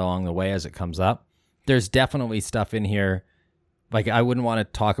touch on it along the way as it comes up. There's definitely stuff in here. Like, I wouldn't want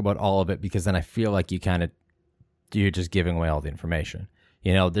to talk about all of it because then I feel like you're just giving away all the information.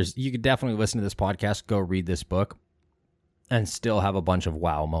 You could definitely listen to this podcast, go read this book, and still have a bunch of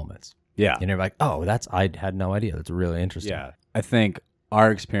wow moments. Yeah. And you're like, oh, I had no idea. That's really interesting. Yeah. I think our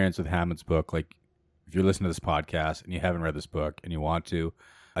experience with Hammond's book, like, if you're listening to this podcast and you haven't read this book and you want to,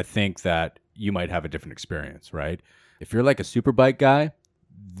 I think that you might have a different experience, right? If you're like a superbike guy,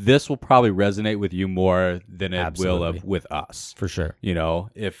 this will probably resonate with you more than it will have with us. For sure.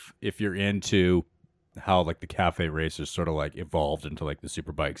 If you're into how like the cafe racers sort of like evolved into like the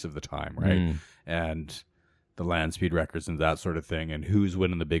super bikes of the time, right? And the land speed records and that sort of thing, and who's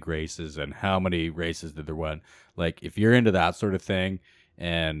winning the big races and how many races did there win. Like, if you're into that sort of thing,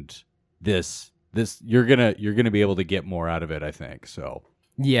 and this you're gonna be able to get more out of it, I think. So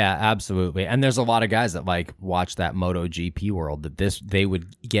yeah, absolutely. And there's a lot of guys that like watch that MotoGP world that they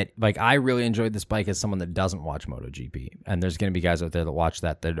would get. Like, I really enjoyed this bike as someone that doesn't watch MotoGP, and there's going to be guys out there that watch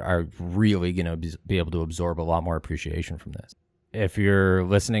that are really going to be able to absorb a lot more appreciation from this. If you're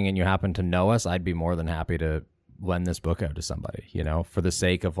listening and you happen to know us, I'd be more than happy to lend this book out to somebody, for the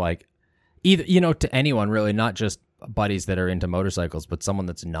sake of like either, to anyone really, not just buddies that are into motorcycles, but someone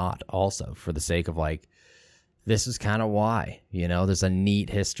that's not also, for the sake of like, this is kind of why, there's a neat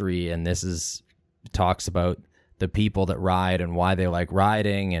history, and talks about the people that ride and why they like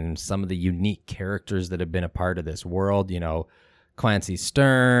riding and some of the unique characters that have been a part of this world, Clancy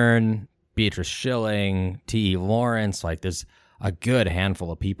Stern, Beatrice Schilling, T.E. Lawrence. Like, there's a good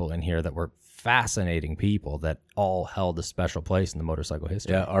handful of people in here that were fascinating people that all held a special place in the motorcycle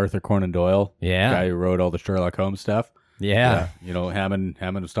history. Yeah, Arthur Conan Doyle, yeah, guy who wrote all the Sherlock Holmes stuff. Yeah. Hammond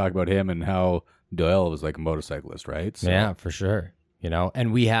was talking about him and how Doyle was like a motorcyclist, right? So. Yeah, for sure.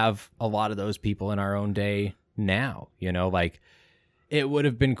 And we have a lot of those people in our own day now. Like, it would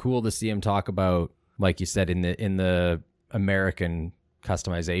have been cool to see him talk about, like you said, in the American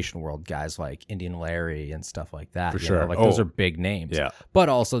customization world, guys like Indian Larry and stuff like that. For sure. Like, those are big names. Yeah. But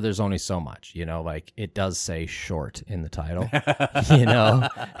also, there's only so much, like, it does say short in the title.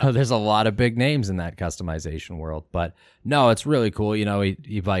 There's a lot of big names in that customization world. But no, it's really cool.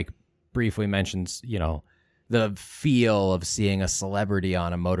 He like briefly mentions, the feel of seeing a celebrity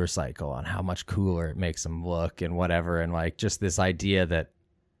on a motorcycle, on how much cooler it makes them look and whatever. And like, just this idea that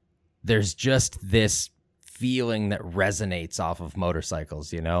there's just this feeling that resonates off of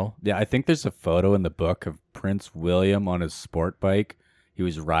motorcycles, Yeah, I think there's a photo in the book of Prince William on his sport bike. He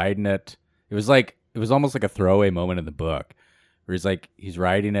was riding it. It was almost like a throwaway moment in the book where he's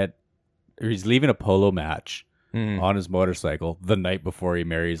riding it, or he's leaving a polo match on his motorcycle the night before he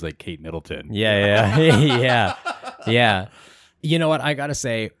marries like Kate Middleton. Yeah. Yeah. You know what? I got to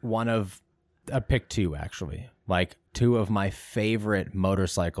say, I picked two, actually. Like, two of my favorite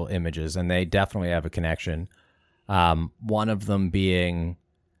motorcycle images, and they definitely have a connection. One of them being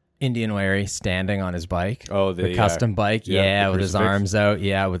Indian Larry standing on his bike. Oh, the custom bike. Yeah, with his arms out.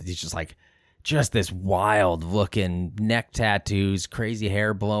 Yeah, he's just like, just this wild looking neck tattoos, crazy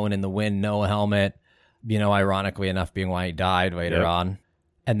hair blowing in the wind, no helmet. Ironically enough, being why he died later on.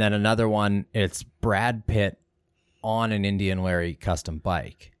 And then another one, it's Brad Pitt on an Indian Larry custom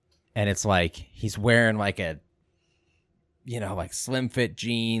bike. And it's like, he's wearing like a, like slim fit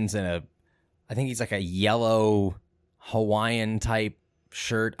jeans and I think he's like a yellow Hawaiian type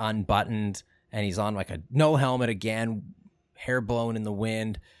shirt unbuttoned. And he's on like a no helmet again, hair blowing in the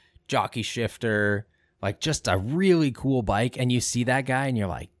wind, jockey shifter, like just a really cool bike. And you see that guy and you're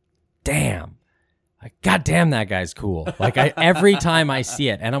like, damn. Like, God damn, that guy's cool. Like, every time I see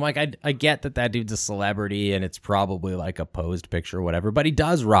it, and I'm like, I get that dude's a celebrity and it's probably like a posed picture or whatever, but he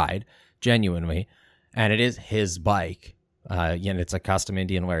does ride genuinely, and it is his bike. It's a custom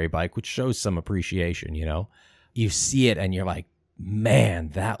Indian Larry bike, which shows some appreciation. You see it and you're like, man,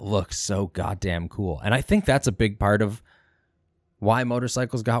 that looks so goddamn cool. And I think that's a big part of why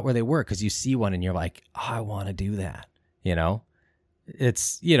motorcycles got where they were, because you see one and you're like, oh, I want to do that.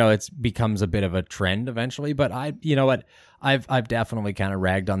 It's becomes a bit of a trend eventually, but I've definitely kind of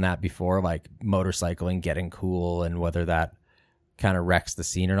ragged on that before, like motorcycling getting cool and whether that kind of wrecks the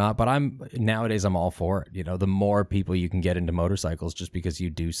scene or not. But nowadays I'm all for it. The more people you can get into motorcycles just because you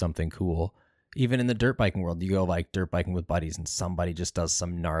do something cool. Even in the dirt biking world, you go like dirt biking with buddies and somebody just does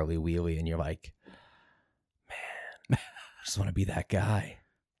some gnarly wheelie and you're like, man, I just want to be that guy.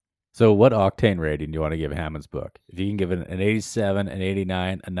 So what octane rating do you want to give Hammond's book? If you can give it an 87, an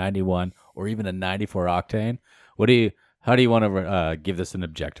 89, a 91, or even a 94 octane, how do you want to give this an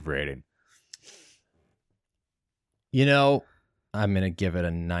objective rating? I'm going to give it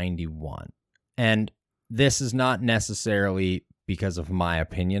a 91. And this is not necessarily because of my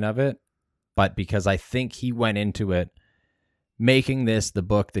opinion of it, but because I think he went into it making this the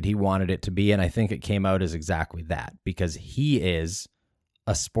book that he wanted it to be, and I think it came out as exactly that, because he is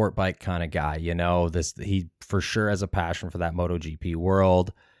a sport bike kind of guy, you know, he for sure has a passion for that MotoGP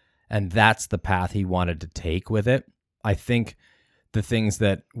world, and that's the path he wanted to take with it. I think the things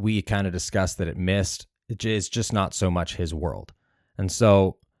that we kind of discussed that it missed is just not so much his world. And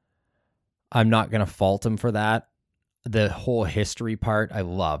so I'm not going to fault him for that. The whole history part, I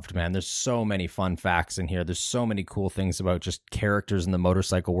loved, man. There's so many fun facts in here. There's so many cool things about just characters in the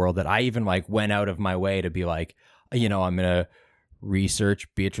motorcycle world that I even like went out of my way to be like, you know, I'm going to research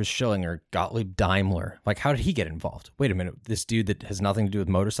Beatrice Schillinger, Gottlieb Daimler. Like, how did he get involved? Wait a minute. This dude that has nothing to do with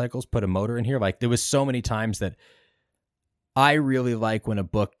motorcycles put a motor in here? Like, there was so many times that I really like when a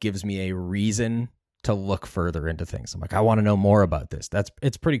book gives me a reason to look further into things. I'm like, I want to know more about this.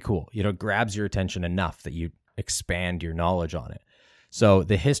 It's pretty cool. You know, grabs your attention enough that you expand your knowledge on it. So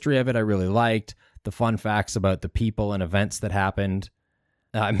the history of it, I really liked. The fun facts about the people and events that happened.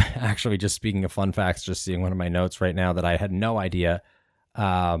 I'm actually just speaking of fun facts, just seeing one of my notes right now that I had no idea.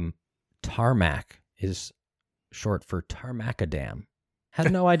 Tarmac is short for Tarmacadam.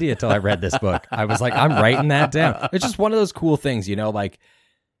 Had no idea till I read this book. I was like, I'm writing that down. It's just one of those cool things, you know, like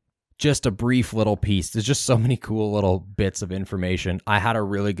just a brief little piece. There's just so many cool little bits of information. I had a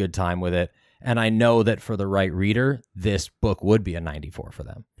really good time with it. And I know that for the right reader, this book would be a 94 for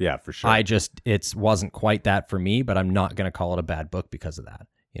them. Yeah, for sure. It wasn't quite that for me, but I'm not going to call it a bad book because of that.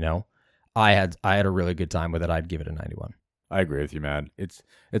 You know, I had a really good time with it. I'd give it a 91. I agree with you, man. It's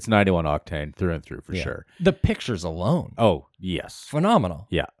 91 octane through and through for sure. The pictures alone. Oh, yes. Phenomenal.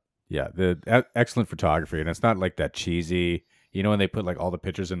 Yeah. Yeah. The excellent photography. And it's not like that cheesy, you know, when they put like all the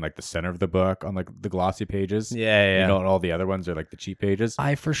pictures in like the center of the book on like the glossy pages. Yeah. You know, and all the other ones are like the cheap pages.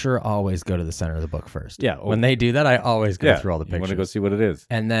 I for sure always go to the center of the book first. Yeah. When they do that, I always go through all the pictures. You want to go see what it is.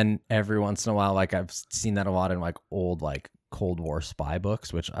 And then every once in a while, like I've seen that a lot in like old like Cold War spy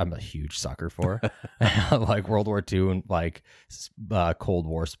books, which I'm a huge sucker for. Like World War II and like Cold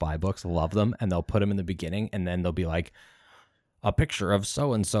War spy books, love them. And they'll put them in the beginning, and then they'll be like a picture of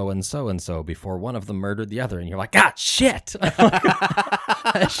so-and-so and so-and-so before one of them murdered the other. And you're like, shit.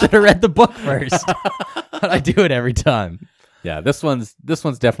 I should have read the book first. But I do it every time. Yeah, this one's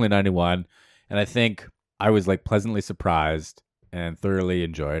definitely 91. And I think I was like pleasantly surprised and thoroughly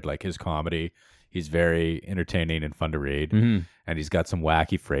enjoyed like his comedy. He's very entertaining and fun to read, and he's got some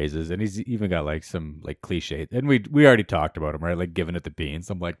wacky phrases, and he's even got like some like cliches. And we already talked about him, right? Like giving it the beans.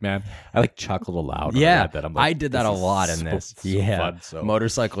 I'm like, man, I like chuckled aloud. When I read that. I'm like, I did that a lot in this. Fun,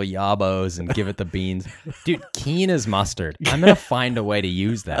 motorcycle yabos and give it the beans, dude. Keen as mustard. I'm gonna find a way to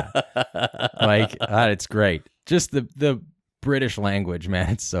use that. Like, it's great. Just the British language,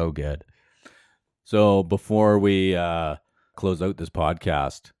 man. It's so good. So before we close out this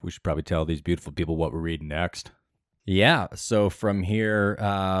podcast, we should probably tell these beautiful people what we're reading next. Yeah, so from here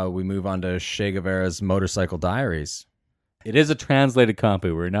we move on to Che Guevara's Motorcycle Diaries. It is a translated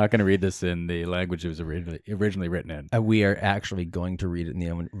copy. We're not going to read this in the language it was originally written in. We are actually going to read it in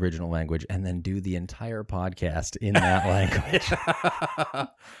the original language and then do the entire podcast in that language.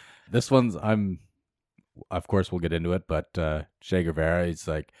 This one's, of course we'll get into it, but Che Guevara, he's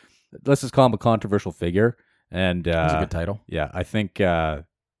like, let's just call him a controversial figure. And that's a good title. Yeah, I think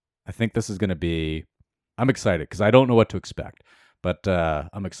this is going to be. I'm excited because I don't know what to expect, but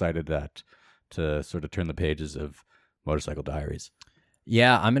I'm excited to sort of turn the pages of Motorcycle Diaries.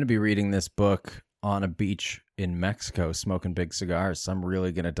 Yeah, I'm going to be reading this book on a beach in Mexico, smoking big cigars. So I'm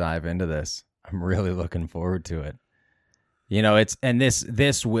really going to dive into this. I'm really looking forward to it. You know,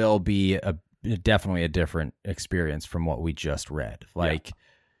 this will be definitely a different experience from what we just read. Like. Yeah.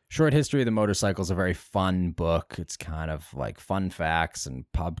 Short History of the Motorcycle is a very fun book. It's kind of like fun facts and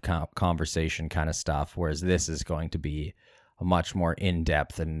pub conversation kind of stuff, whereas this is going to be a much more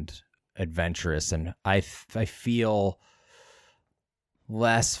in-depth and adventurous, and I feel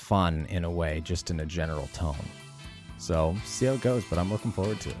less fun in a way, just in a general tone. So see how it goes, but I'm looking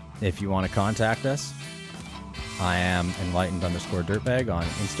forward to it. If you want to contact us, I am enlightened_dirtbag on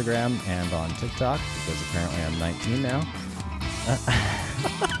Instagram and on TikTok, because apparently I'm 19 now.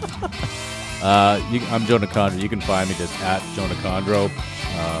 I'm Jonah Condro. You can find me just at Jonah Condro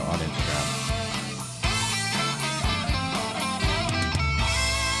on Instagram.